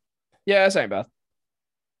like. Yeah, that's ain't bad.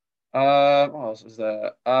 What else was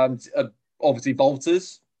there? Obviously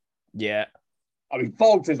Volters. Yeah. I mean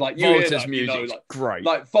Volters, like you hear Volta's that, music, you know, great.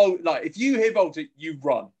 like if you hear Volter, you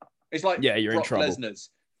run. It's like Yeah, you're in Brock trouble. Lesnar's.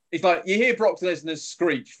 It's like you hear Brock Lesnar's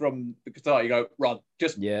screech from the guitar, you go, run.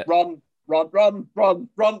 Just Yeah. run out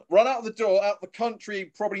of the door, out the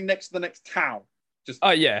country, probably next to the next town. Just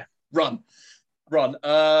Oh, yeah. run. What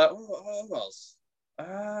else?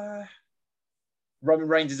 Roman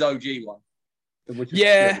Reigns' OG one. Which is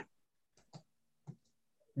Yeah. good.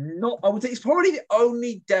 Not, I would say it's probably the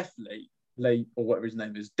only definitely Lee or whatever his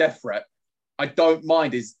name is, Death Threat. I don't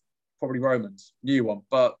mind is probably Roman's new one,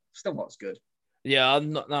 but still not as good. Yeah,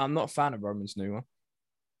 I'm not a fan of Roman's new one.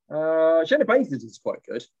 Shayna Baszler's is quite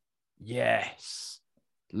good. Yes.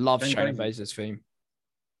 Love Shane Shayna Baszler. Baszler's theme.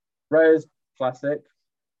 Reyes, classic.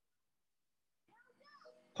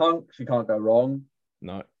 Punk, she can't go wrong.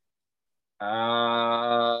 No.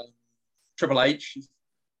 Triple H,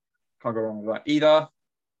 can't go wrong with that either.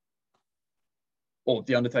 Or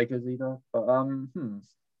The Undertaker's either. But I'm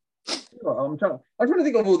trying to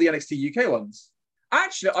think of all the NXT UK ones.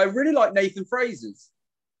 Actually, I really like Nathan Fraser's.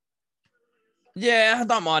 Yeah, I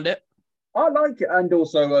don't mind it. I like it, and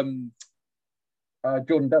also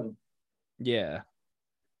Jordan Devon. Yeah.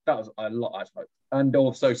 That was a lot, actually. And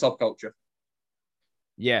also Subculture.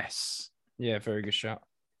 Yes. Yeah, very good shout.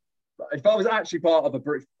 If I was actually part of a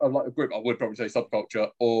group, I would probably say Subculture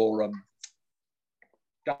or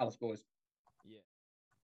Dallas Boys.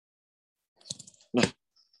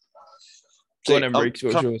 Go on, Enrique,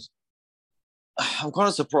 what's yours? I'm kind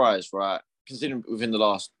of surprised, right? Considering within the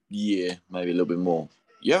last year, maybe a little bit more.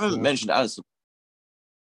 You haven't mentioned Alistair.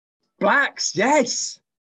 Blacks, yes.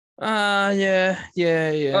 Yeah.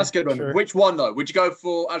 That's a good one. Sure. Which one though? Would you go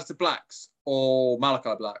for Alistair Blacks or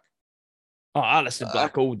Malachi Black? Oh, Alistair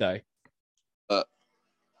Black all day.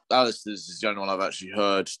 Alistair's is the only one I've actually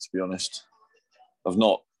heard, to be honest. I've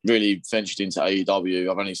not really ventured into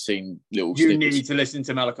AEW. I've only seen little You snippets. need to listen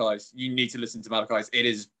to Malachi's. It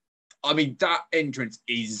is, I mean, that entrance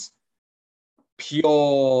is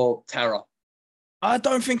pure terror. I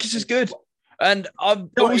don't think it's as good. And I'm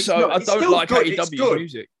No, it's also not. I It's don't still like good. It's AEW's good.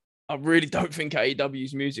 music. I really don't think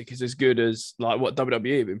AEW's music is as good as like what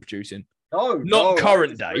WWE have been producing. Not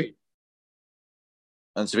current day.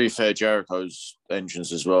 And to be fair, Jericho's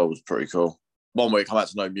entrance as well was pretty cool. One where he come out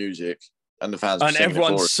to no music and the fans were And singing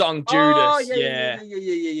everyone it for it. sung Judas. Oh, yeah.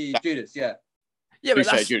 Judas, yeah. Yeah, To be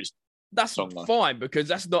but fair, Judas. that's song, though. fine because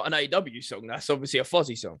that's not an AEW song. That's obviously a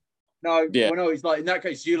Fozzy song. No, Yeah. well, no, it's like in that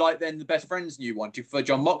case, you like then the Best Friends new one. Do you prefer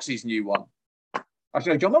John Moxley's new one?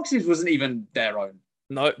 Actually, no, John Moxley's wasn't even their own.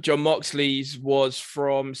 No, John Moxley's was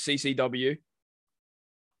from CCW.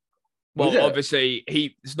 Was Well, it? obviously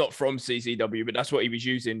he's not from CCW, but that's what he was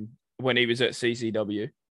using when he was at CCW.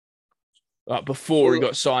 Like before he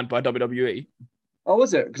got signed by WWE. Oh,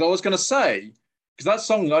 was it? Because I was going to say, because that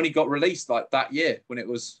song only got released like that year when it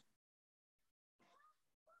was.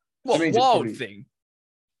 What means it's Wild probably- Thing?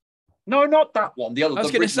 No, not that one. The other. I was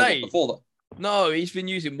the gonna original one say- before that. No, he's been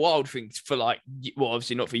using Wild Things for like, well,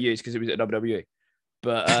 obviously not for years because he was at WWE,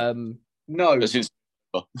 but No, But since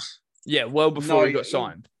yeah, well before No, he got he-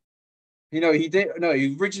 signed. he did. No,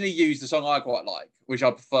 he originally used the song I quite like, which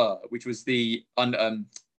I prefer, which was the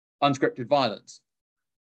unscripted violence.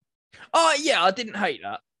 Oh yeah, I didn't hate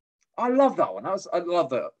that. I love that one. I love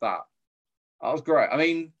that. That was great. I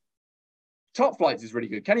mean, Top Flights is really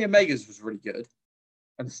good. Kenny Omega's was really good,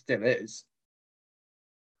 and still is.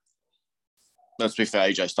 let's be fair,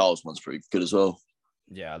 AJ Styles one's pretty good as well.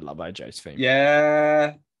 Yeah, I love AJ's theme.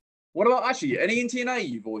 Yeah. What about actually any in TNA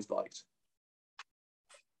you've always liked?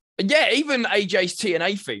 Yeah, even AJ's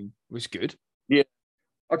TNA theme was good.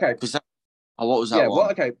 Okay. What was that Yeah. one?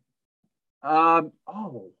 Well, okay.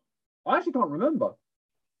 Oh, I actually can't remember.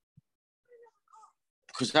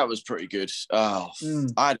 Because that was pretty good. Oh,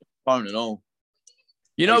 Mm. I had a phone and all.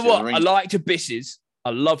 You know AJ what? Ring. I liked Abysses.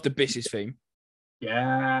 I loved Abysses theme.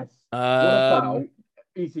 Yes. What about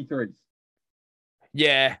EC3s?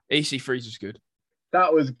 Yeah, EC3s was good.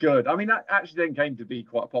 That was good. I mean, that actually then came to be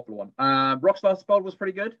quite a popular one. Rockstar Spell was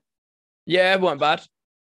pretty good. Yeah, it wasn't bad.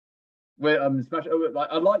 With like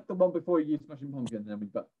I liked the one before you used Smashing Pumpkin, and then we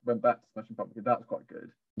went back to Smashing Pumpkin. That was quite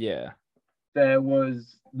good. Yeah. There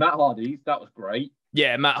was Matt Hardy's. That was great.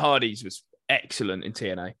 Yeah, Matt Hardy's was excellent in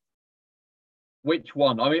TNA. Which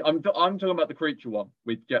one? I mean, I'm talking about the Creature one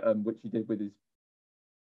with which he did with his.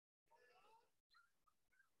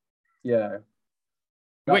 Yeah.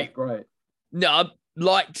 That was Wait. great. No, I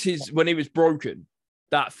liked his when he was broken,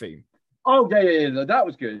 that theme. Oh yeah. That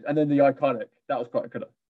was good. And then the Iconic. That was quite a good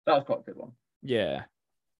one. Yeah.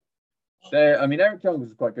 I mean, Eric Young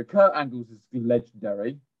was quite good. Kurt Angle's is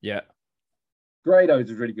legendary. Yeah. Grado's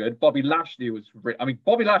was really good. Bobby Lashley was.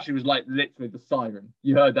 Bobby Lashley was like literally the siren.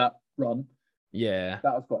 You heard that run. Yeah.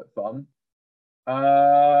 That was quite fun.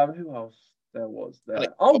 Who else there was there?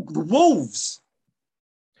 Oh, the Wolves.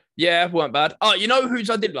 Yeah, it weren't bad. Oh, you know whose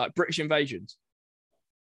I did like? British Invasions.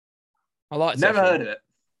 I liked Never that heard theme. of it.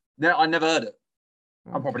 No, I never heard it.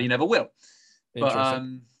 I probably never will. But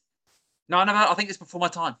Interesting. no, I never. I think it's before my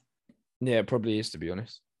time. Yeah, it probably is, to be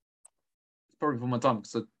honest. It's probably before my time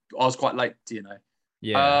because I was quite late, do you know?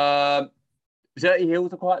 Yeah. Dirty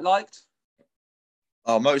Hills I quite liked.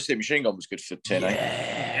 Oh, Motor City Machine Gun was good for TNA.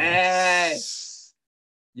 Yes.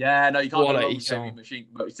 Yeah, no, you can't go Quality wrong with song.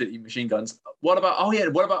 Motor City Machine Guns. What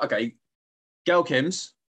about? Okay, Gail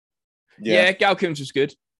Kim's Yeah, Gal Kim's was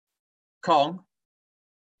good. Kong.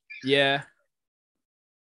 Yeah.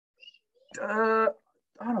 I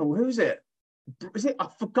don't know who's it. Is it?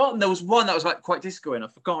 I've forgotten. There was one that was like quite disco, and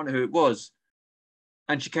I've forgotten who it was.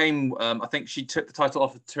 And she came. I think she took the title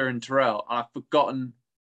off of Turin Terrell, and I've forgotten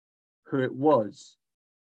who it was.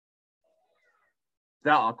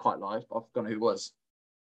 That I quite liked, but I've forgotten who it was.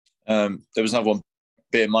 There was another one,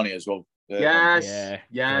 Beer Money as well. Yes, Yeah,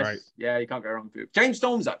 yes, great. yeah. You can't go wrong with it. James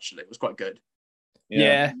Storms actually was quite good.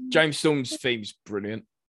 Yeah. James Storm's theme's brilliant.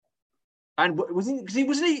 And was he?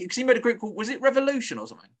 Because he made a group called. Was it Revolution or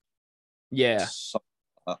something? Yeah.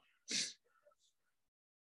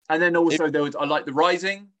 And then also there was. I like the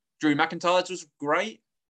Rising. Drew McIntyre's was great,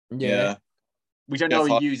 Yeah. which I know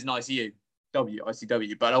Yeah, he used in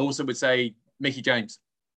ICW, but I also would say Mickey James.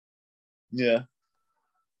 Yeah.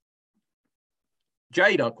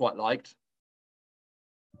 Jade I quite liked.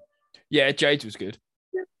 Yeah, Jade was good.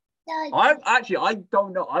 I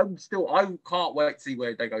don't know. I can't wait to see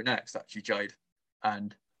where they go next. Actually, Jade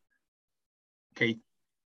and Keith.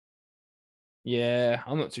 Yeah,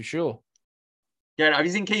 I'm not too sure. Yeah, have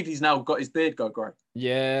you seen Keith? He's now got his beard go grey.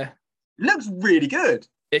 Yeah. It looks really good.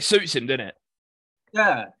 It suits him, doesn't it?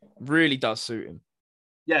 Yeah, Really does suit him.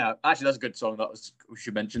 yeah. Actually, that's a good song. We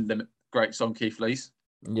should mention them. Great song, Keith Lee's.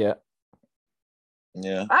 Yeah.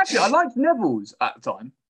 Yeah. Actually, I liked Neville's at the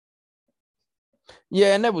time.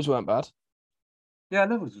 Yeah, Neville's weren't bad. Yeah,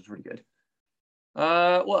 Levels was really good.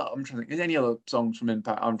 Well, I'm trying to think. Is any other songs from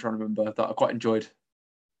Impact I'm trying to remember that I quite enjoyed?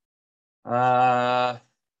 Not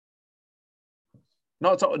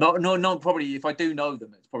probably. If I do know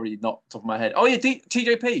them, it's probably not top of my head. Oh yeah,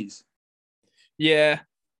 TJP's. Yeah.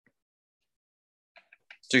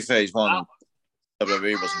 To be fair, he's one.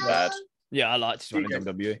 WWE wasn't bad. Yeah, I liked his one in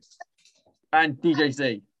WWE. And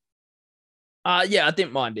DJZ. Yeah, I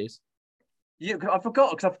didn't mind his. Yeah, I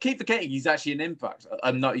forgot because I keep forgetting he's actually an Impact.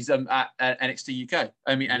 No, he's at NXT UK.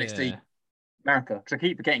 I mean NXT America because I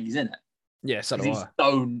keep forgetting he's in it. Yeah, so do he's I.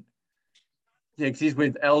 Stone. Yeah, because he's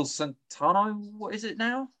with El Santano. What is it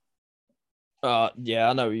now? Yeah,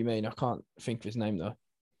 I know what you mean. I can't think of his name though.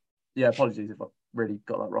 Yeah, apologies if I really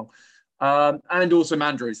got that wrong. And also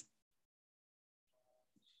Mandrews.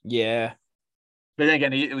 Yeah. But then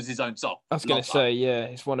again, it was his own song. I was going to say, yeah,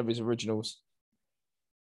 it's one of his originals.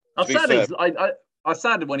 I was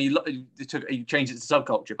sad when he changed it to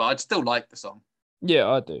Subculture, but I'd still like the song. Yeah,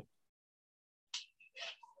 I do.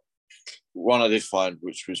 One I did find, it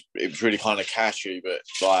was really kind of catchy, but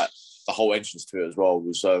like the whole entrance to it as well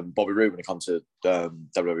was Bobby Roode when it comes to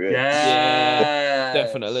WWE. Yeah,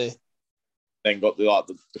 definitely. Then got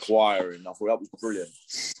the choir in. I thought that was brilliant.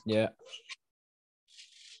 Yeah.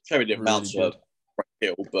 Maybe didn't bounce a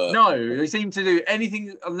hill, but no, they seem to do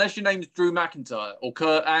anything unless your name's Drew McIntyre or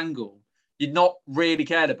Kurt Angle. You're not really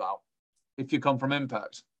cared about if you come from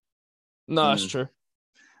Impact. No, that's true.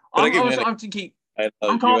 I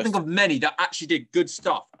can't think of many that actually did good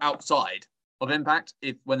stuff outside of Impact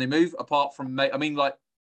when they move. Apart from, I mean, like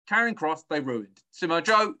Karrion Kross, they ruined. Samoa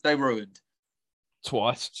Joe, they ruined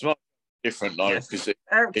twice. It's not different though, because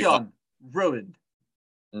Eric Young ruined.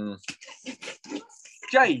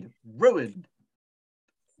 Jade ruined.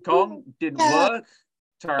 Kong didn't work.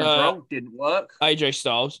 Terrence Roll didn't work. AJ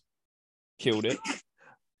Styles killed it.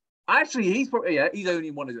 Actually, he's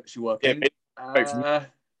only one who's actually working.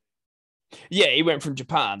 Yeah, he went from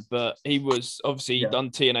Japan, but he was obviously done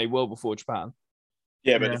TNA well before Japan.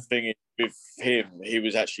 Yeah, but the thing is, with him, he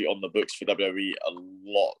was actually on the books for WWE a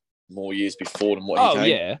lot more years before than what he came. Oh,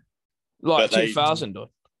 yeah. Like 2000.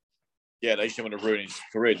 Yeah, they just didn't want to ruin his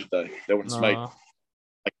career, did they? They wanted to make a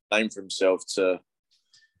name for himself to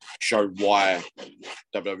show why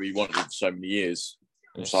WWE wanted him for so many years.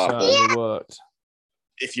 It certainly worked.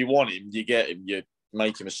 If you want him, you get him. You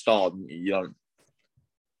make him a star. You don't.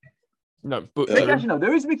 No, but actually, no.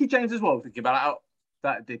 There is Mickey James as well. Thinking about it,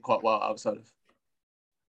 that did quite well outside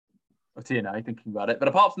of TNA. Thinking about it, but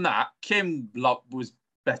apart from that, Kim was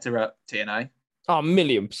better at TNA. Oh,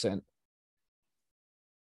 1,000,000%.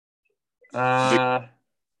 I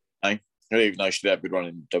don't even know she had a good run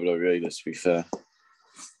in WWE. Let's be fair.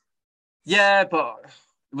 Yeah, but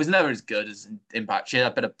it was never as good as Impact. She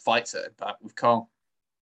had better fights at Impact with Kong.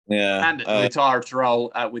 Yeah, and retired to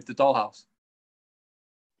roll with the Dollhouse.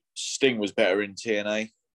 Sting was better in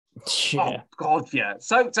TNA. Yeah. Oh God, yeah.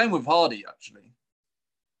 So same with Hardy actually.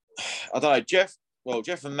 I don't know.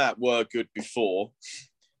 Jeff and Matt were good before.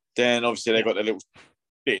 Then obviously they got their little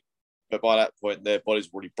bit, but by that point their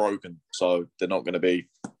bodies were already broken, so they're not going to be.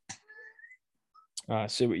 I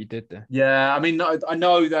see what you did there. Yeah, I mean, I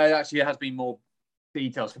know there actually has been more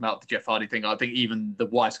details come out of the Jeff Hardy thing. I think even the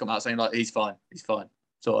wife's come out saying like he's fine, sort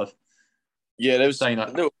of. Yeah, there was saying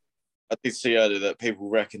that. I did see earlier that people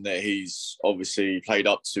reckon that he's obviously played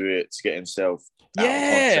up to it to get himself.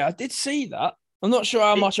 Yeah, I did see that. I'm not sure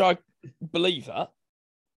how much I believe that.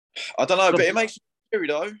 I don't know, but it makes me scary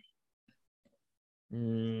though.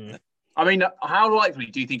 I mean, how likely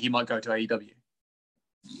do you think he might go to AEW?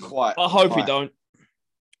 Quite. I hope he don't.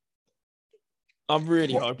 I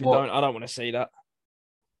really hope he don't. I don't want to see that.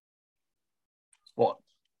 What?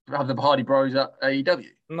 Have the Hardy Bros at AEW?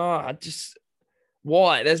 No, I just...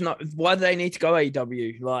 Why? Why do they need to go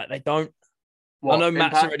AEW? Like, they don't... I know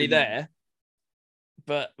Matt's already there,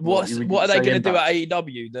 but what are they going to do at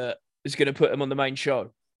AEW that is going to put them on the main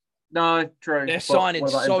show? No, true. They're signing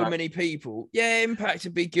so many people. Yeah, Impact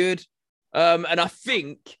would be good. And I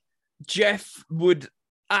think Jeff would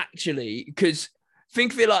actually... Because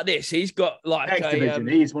think of it like this. He's got like X Division.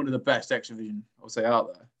 He's one of the best X Division, I'll say,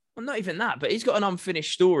 out there. Well, not even that, but he's got an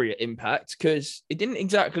unfinished story at Impact because he didn't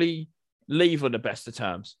exactly leave on the best of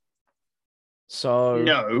terms. So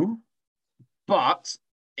no, but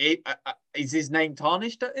is his name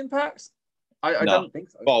tarnished at Impact? I don't think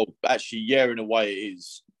so. Well, actually, yeah, in a way it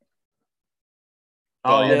is.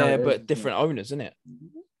 Oh yeah, but different owners, isn't it?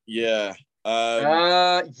 Yeah.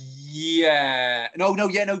 Yeah. No,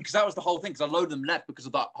 because that was the whole thing. Because a load of them left because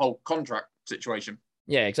of that whole contract situation.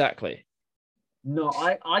 Yeah, exactly. No,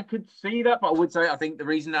 I could see that, but I would say I think the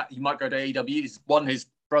reason that he might go to AEW is one, his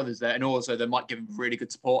brother's there, and also they might give him really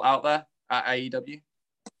good support out there at AEW.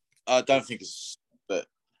 I don't think it's that,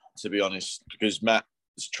 to be honest, because Matt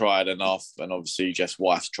has tried enough, and obviously Jeff's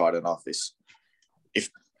wife's tried enough. If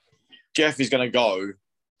Jeff is going to go,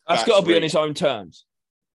 That's got to be on his own terms.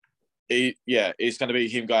 It's going to be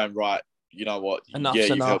him going, right, you know what? Enough's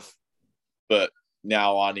you've enough. helped, but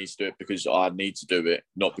now I need to do it because I need to do it,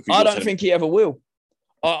 not because I don't think he ever will.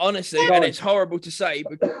 Honestly, No. and it's horrible to say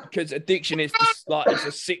because addiction is just like it's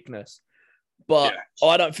a sickness. But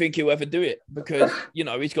I don't think he'll ever do it because, you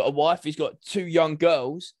know, he's got a wife, he's got 2 young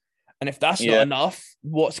girls. And if that's not enough,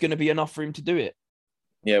 what's going to be enough for him to do it?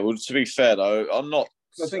 Yeah, well, to be fair, though, I'm not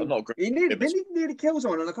He nearly killed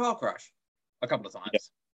someone in a car crash a couple of times. Yeah.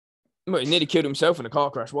 Well, he nearly killed himself in a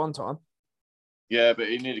car crash one time. Yeah, but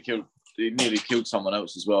he nearly killed someone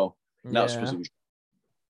else as well. And that was because Yeah. he was.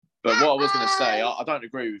 But what I was going to say, I don't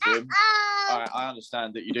agree with him. I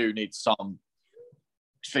understand that you do need some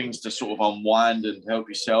things to sort of unwind and help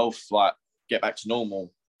yourself, like get back to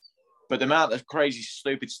normal. But the amount of crazy,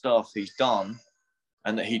 stupid stuff he's done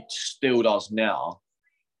and that he still does now,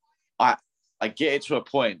 I get it to a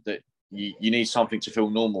point that you need something to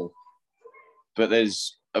feel normal. But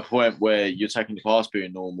there's a point where you're taking the past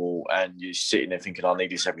being normal and you're sitting there thinking, I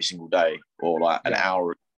need this every single day or like an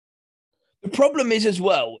hour. The problem is as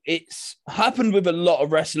well, it's happened with a lot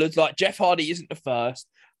of wrestlers. Like Jeff Hardy isn't the first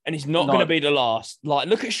and he's not going to be the last. Like,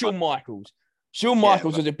 look at Shawn Michaels. Shawn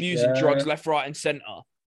Michaels was abusing drugs left, right, and center,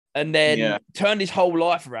 and then turned his whole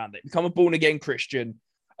life around it, become a born-again Christian,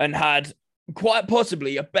 and had quite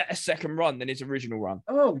possibly a better second run than his original run.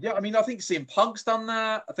 Oh, yeah. I mean, I think CM Punk's done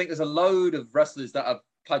that. I think there's a load of wrestlers that have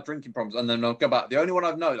had drinking problems. And then I'll go back. The only one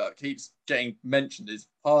I've known that keeps getting mentioned is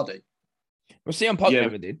Hardy. Well, CM Punk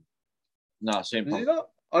never did. No, CM Did he Punk. not?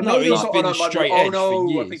 I No, know he's been straight edge for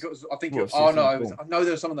years. I think it was. I think. Well, I since know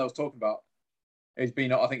there was someone that was talking about. He's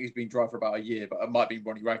been. I think he's been dry for about a year, but it might be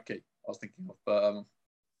Ronnie Radke. I was thinking of.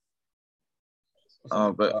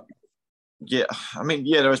 But yeah, I mean,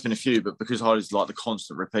 there has been a few, but because Hardy's like the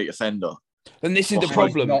constant repeat offender. And this is the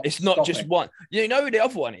problem. It's not just one. You know who the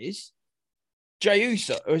other one is? Jey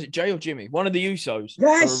Uso. Or is it Jey or Jimmy? One of the Usos.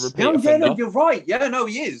 Yes. No, you're right. Yeah, no,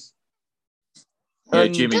 he is. Yeah,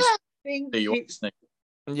 Jimmy's.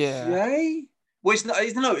 Yeah. Jay? Well,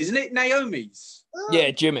 isn't it Naomi's? Yeah,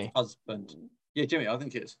 Jimmy. Husband. Yeah, Jimmy, I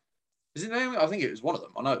think it is. Is it Naomi? I think it was one of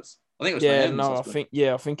them. I know it's. I think it was Naomi's Naomi's husband.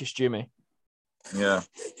 I think it's Jimmy. Yeah.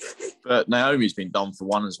 But Naomi's been done for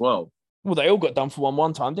one as well. Well, they all got done for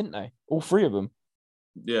one time, didn't they? All 3 of them.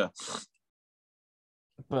 Yeah.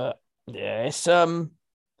 But yeah, it's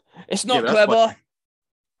not clever.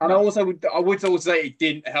 And I would also say it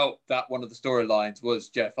didn't help that one of the storylines was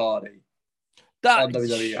Jeff Hardy. That on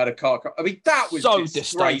WWE had a car crash. I mean, that was so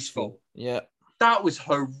disgraceful. Yeah. That was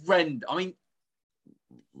horrendous. I mean,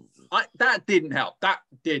 that didn't help. That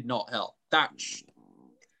did not help.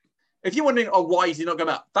 If you're wondering, why is he not going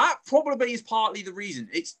out? That probably is partly the reason.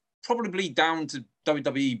 It's probably down to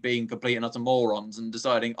WWE being complete and utter morons and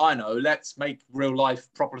deciding, I know, let's make real life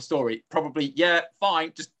proper story. Probably, yeah,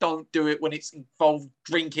 fine. Just don't do it when it's involved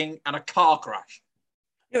drinking and a car crash.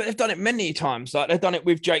 Yeah, they've done it many times. Like they've done it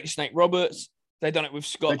with Jake Snake Roberts. They've done it with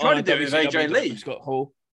Scott. They tried to do it with AJ Lee. Scott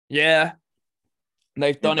Hall. Yeah. And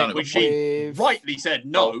they've done it with. She rightly said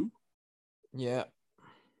no. Yeah.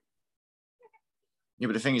 Yeah,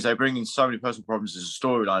 but the thing is, they bring in so many personal problems as a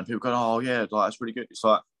storyline. People go, oh, yeah, like, that's really good. It's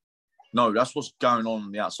like, no, that's what's going on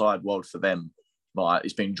in the outside world for them. Like,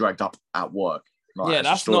 it's being dragged up at work. Like, yeah,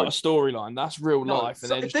 that's not a storyline. That's real life.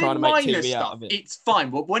 And they're just trying to make TV out of it. It's fine.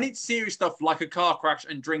 But when it's serious stuff like a car crash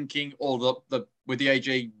and drinking or the with the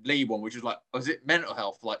AJ Lee one, which was like, was it mental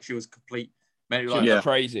health? Like, she was complete mental health.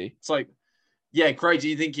 Crazy. It's like, yeah, crazy.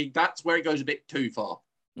 You're thinking that's where it goes a bit too far.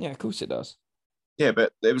 Yeah, of course it does. Yeah,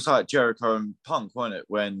 but it was like Jericho and Punk, wasn't it?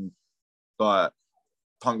 When like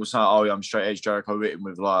Punk was saying, "Oh, yeah, I'm straight edge." Jericho hit him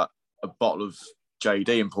with like a bottle of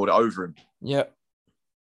JD and poured it over him. Yeah.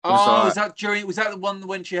 Was that during? Was that the one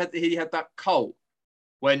when he had that cult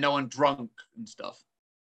where no one drunk and stuff?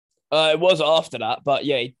 It was after that, but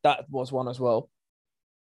yeah, that was one as well.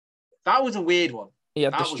 That was a weird one. He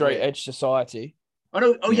had the Straight Edge Society. I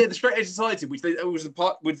know. Oh yeah, the Straight Edge Society, which was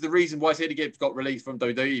the reason why Sadie Gibbs got released from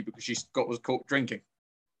WWE because was caught drinking.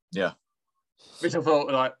 Yeah. Which I thought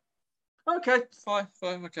like, okay, fine,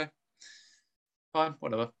 okay, fine,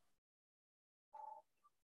 whatever.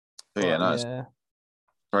 But yeah, no, it's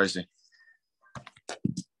crazy.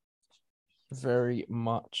 Very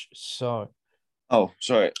much so. Oh,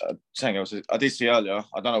 sorry. Saying else, I did see earlier.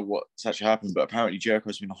 I don't know what's actually happened, but apparently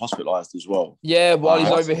Jericho's been hospitalised as well. Yeah, while he's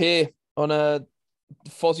over here. on a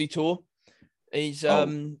Fozzy tour. He's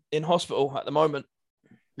in hospital at the moment.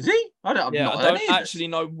 Is he? I don't actually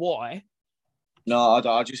know why. No,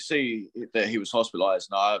 I just see that he was hospitalised,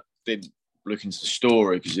 and I didn't look into the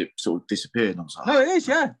story because it sort of disappeared. And I was like, no, it is,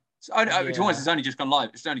 yeah. To be honest, it's only just gone live.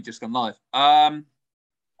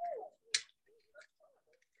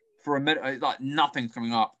 For a minute, like nothing's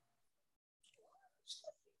coming up.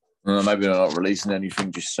 Maybe they're not releasing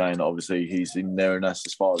anything, just saying that obviously he's in there, and that's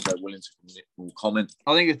as far as they're willing to comment.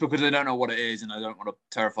 I think it's because they don't know what it is and they don't want to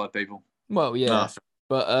terrify people. Well, yeah.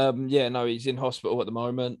 But he's in hospital at the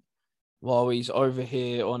moment while he's over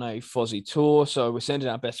here on a Fozzy tour. So we're sending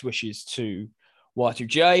our best wishes to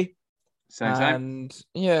Y2J. Same.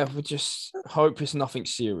 Yeah, we just hope it's nothing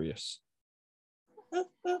serious.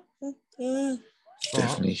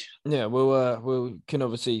 Definitely. Yeah, we'll can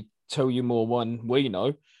obviously tell you more when we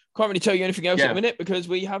know. Can't really tell you anything else at the minute because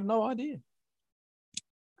we have no idea.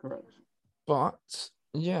 Correct. But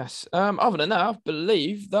yes, other than that, I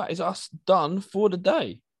believe that is us done for the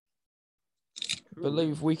day. I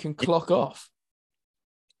believe we can clock off.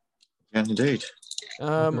 Yeah, indeed.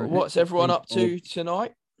 What's everyone up to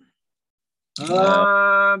tonight?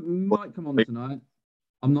 Might come on tonight.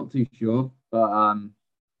 I'm not too sure, but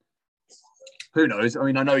who knows? I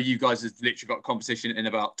mean, I know you guys have literally got a competition in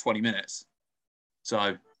about 20 minutes,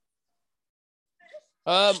 so.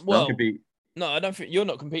 Well, no, I don't think you're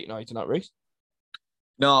not competing, are you, tonight, Reese?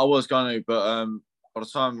 No, I was going to, but by the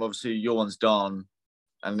time obviously your one's done,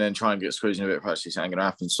 and then try and get squeezed in a bit of practice, it ain't going to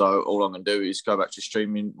happen. So all I'm going to do is go back to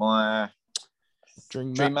streaming my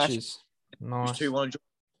dream matches. Nice. Do you want to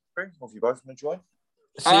join? Or if you both want to join?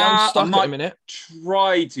 See, I'm stuck at a minute.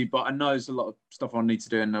 Try to, but I know there's a lot of stuff I need to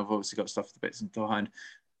do, and I've obviously got stuff the bits behind.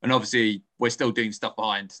 And obviously, we're still doing stuff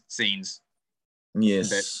behind scenes.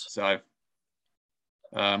 Yes. So,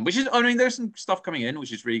 which is, I mean, there's some stuff coming in,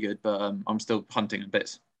 which is really good, but I'm still hunting a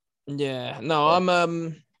bit. Yeah. No, I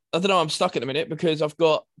don't know. I'm stuck at the minute because I've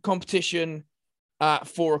got competition at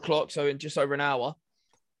 4:00, so in just over an hour.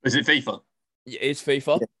 Is it FIFA? Yeah, it's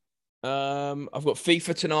FIFA. Yeah. I've got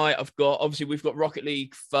FIFA tonight. We've got Rocket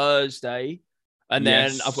League Thursday, and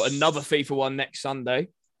then I've got another FIFA one next Sunday.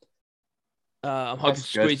 I'm hoping to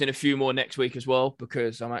squeeze in a few more next week as well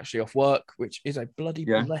because I'm actually off work, which is a bloody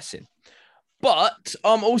blessing. But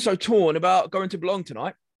I'm also torn about going to Belong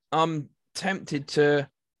tonight. I'm tempted to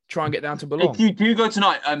try and get down to Belong. Do you go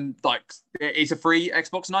tonight? Like it's a free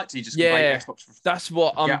Xbox night, so you just can play Xbox. That's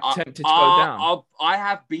what I'm tempted to go down. I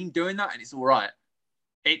have been doing that, and it's all right.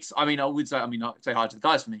 I'd say hi to the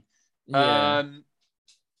guys for me. Yeah.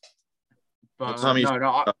 But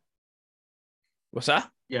what's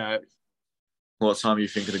that? Yeah. What time are you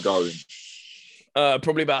thinking of going?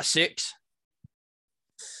 Probably about 6.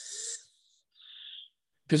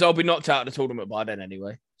 Because I'll be knocked out of the tournament by then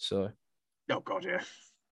anyway. So. Oh God, yeah.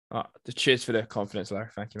 The cheers for the confidence, Larry.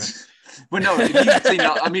 Thank you, man. Well, no, if you've seen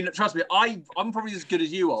that, I mean, trust me, I'm probably as good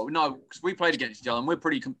as you are. No, because we played against each other and we're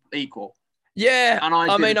pretty equal. Yeah, and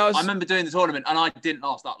I remember doing the tournament and I didn't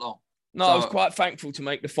last that long. No, I was quite thankful to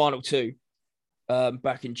make the final 2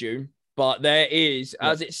 back in June. But there is,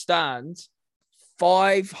 as it stands,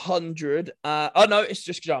 500. It's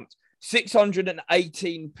just jumped.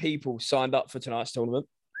 618 people signed up for tonight's tournament.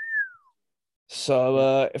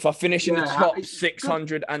 So if I finish in the top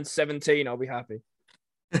 617, I'll be happy.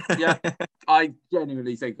 Yeah, I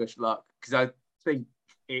genuinely say good luck because I think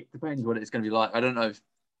it depends what it's going to be like. I don't know.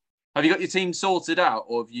 Have you got your team sorted out,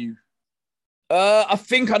 or have you? I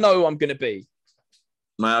think I know who I'm going to be.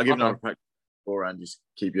 Mate, I'll give another practice beforehand. Just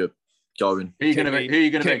keep you going. Who are you going to be? Who are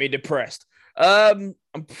you going to be? Keep me depressed. I'm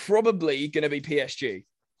probably going to be PSG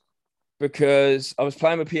because I was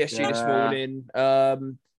playing with PSG this morning.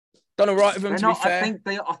 Done all right with them, to be fair.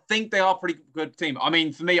 I think they are a pretty good team. I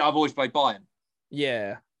mean, for me, I've always played Bayern.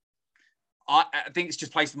 Yeah. I think it's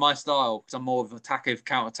just plays for my style because I'm more of an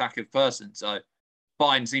counter-attackive person. So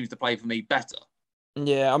Bayern seems to play for me better.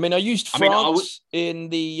 Yeah, I mean, I used France in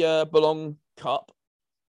the Belong Cup,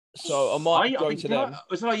 so I might go to them.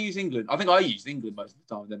 I use England? I think I used England most of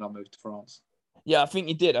the time, then I moved to France. Yeah, I think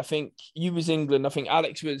you did. I think you was England. I think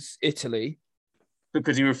Alex was Italy.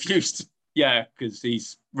 Because he refused. Yeah, because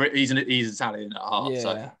he's Italian at heart. Yeah.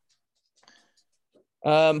 So.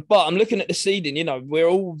 But I'm looking at the seeding. You know, we're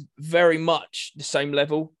all very much the same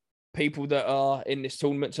level. People that are in this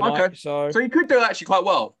tournament tonight. Okay. So you could do actually quite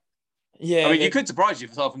well. Yeah, I mean, you could surprise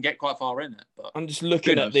yourself and get quite far in it. But I'm just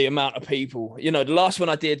looking at the amount of people. You know, the last one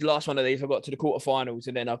of these, I got to the quarterfinals,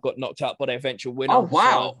 and then I got knocked out by the eventual winner. Oh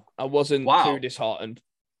wow! So I wasn't too disheartened.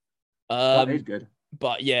 That is good.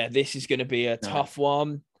 But yeah, this is going to be a tough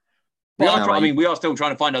one. We are still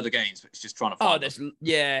trying to find other games, but it's just trying to find.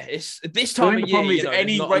 It's this time of year.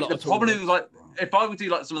 The problem is like if I would do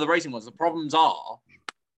like some of the racing ones, the problems are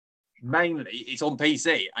mainly it's on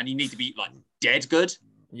PC and you need to be like dead good.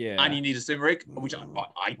 Yeah. And you need a sim rig, which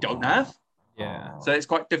I don't have. Yeah. So it's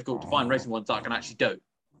quite difficult to find racing ones that I can actually do.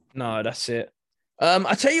 No, that's it.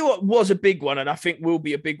 I tell you what was a big one, and I think will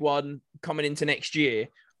be a big one coming into next year,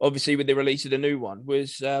 obviously with the release of the new one,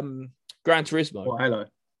 was Gran Turismo. Oh, hello.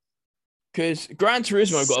 Because Gran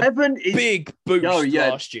Turismo got a big boost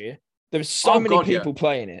last year. There were so many people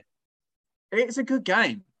playing it. It's a good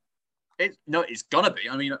game. It's gonna be.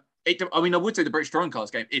 I mean, I would say the British Touring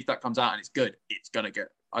Cars game, if that comes out and it's good, it's gonna get,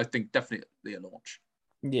 I think, definitely a launch.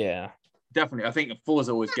 Yeah. Definitely. I think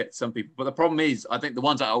Forza always gets some people. But the problem is, I think the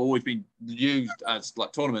ones that have always been used as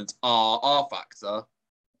like tournaments are R-Factor,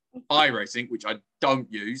 iRacing, which I don't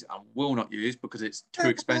use and will not use because it's too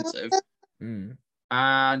expensive. Mm.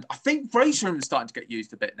 And I think Race Room is starting to get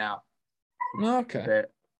used a bit now. Okay.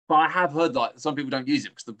 But I have heard like some people don't use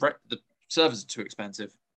it because the servers are too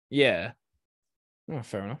expensive. Yeah. Oh,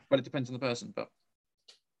 fair enough. But it depends on the person. But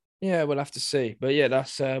yeah, we'll have to see. But yeah,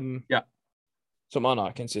 that's something I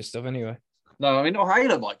might consist of anyway. No, I mean,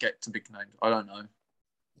 Halo might get some big names. I don't know.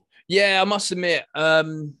 Yeah, I must admit,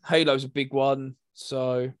 Halo's a big one,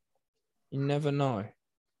 so you never know.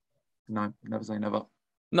 No, never say never.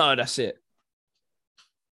 No, that's it.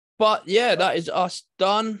 But yeah, that is us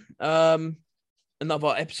done.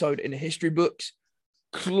 Another episode in the history books.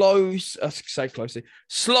 Slowly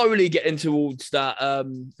getting towards that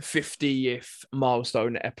 50th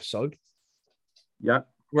milestone episode. Yeah.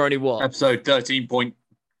 We're only what? Episode 13.5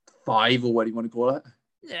 or what do you want to call it?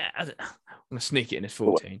 Yeah, I'm gonna sneak it in as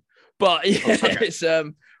 14. But yeah, it's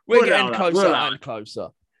we're getting closer and closer.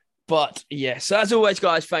 But yes, as always,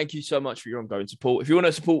 guys, thank you so much for your ongoing support. If you want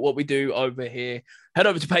to support what we do over here, head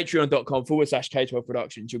over to patreon.com/K12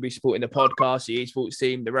 Productions. You'll be supporting the podcast, the esports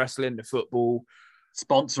team, the wrestling, the football.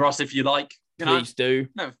 Sponsor us if you like. Please do.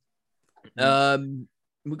 No.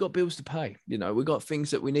 We've got bills to pay. You know, we've got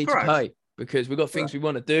things that we need to pay because we've got things we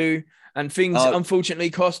want to do, and things unfortunately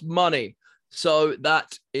cost money. So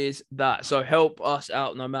that is that. So help us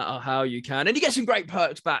out no matter how you can. And you get some great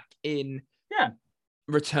perks back in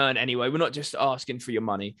return anyway. We're not just asking for your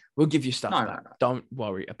money. We'll give you stuff back. No. Don't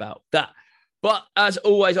worry about that. But as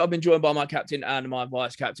always, I've been joined by my captain and my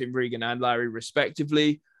vice captain, Regan and Larry,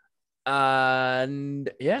 respectively. And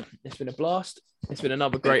yeah, it's been a blast. It's been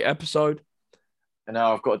another great episode. And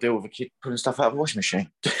now I've got to deal with a kid pulling stuff out of the washing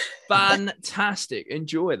machine. Fantastic.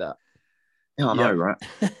 Enjoy that. Yeah, I know, right?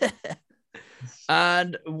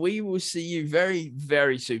 And we will see you very,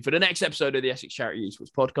 very soon for the next episode of the Essex Charity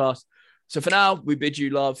Esports podcast. So for now, we bid you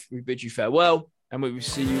love, we bid you farewell, and we will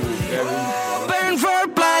see you all very Burn for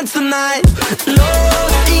plants tonight.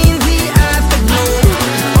 Lost in the afternoon.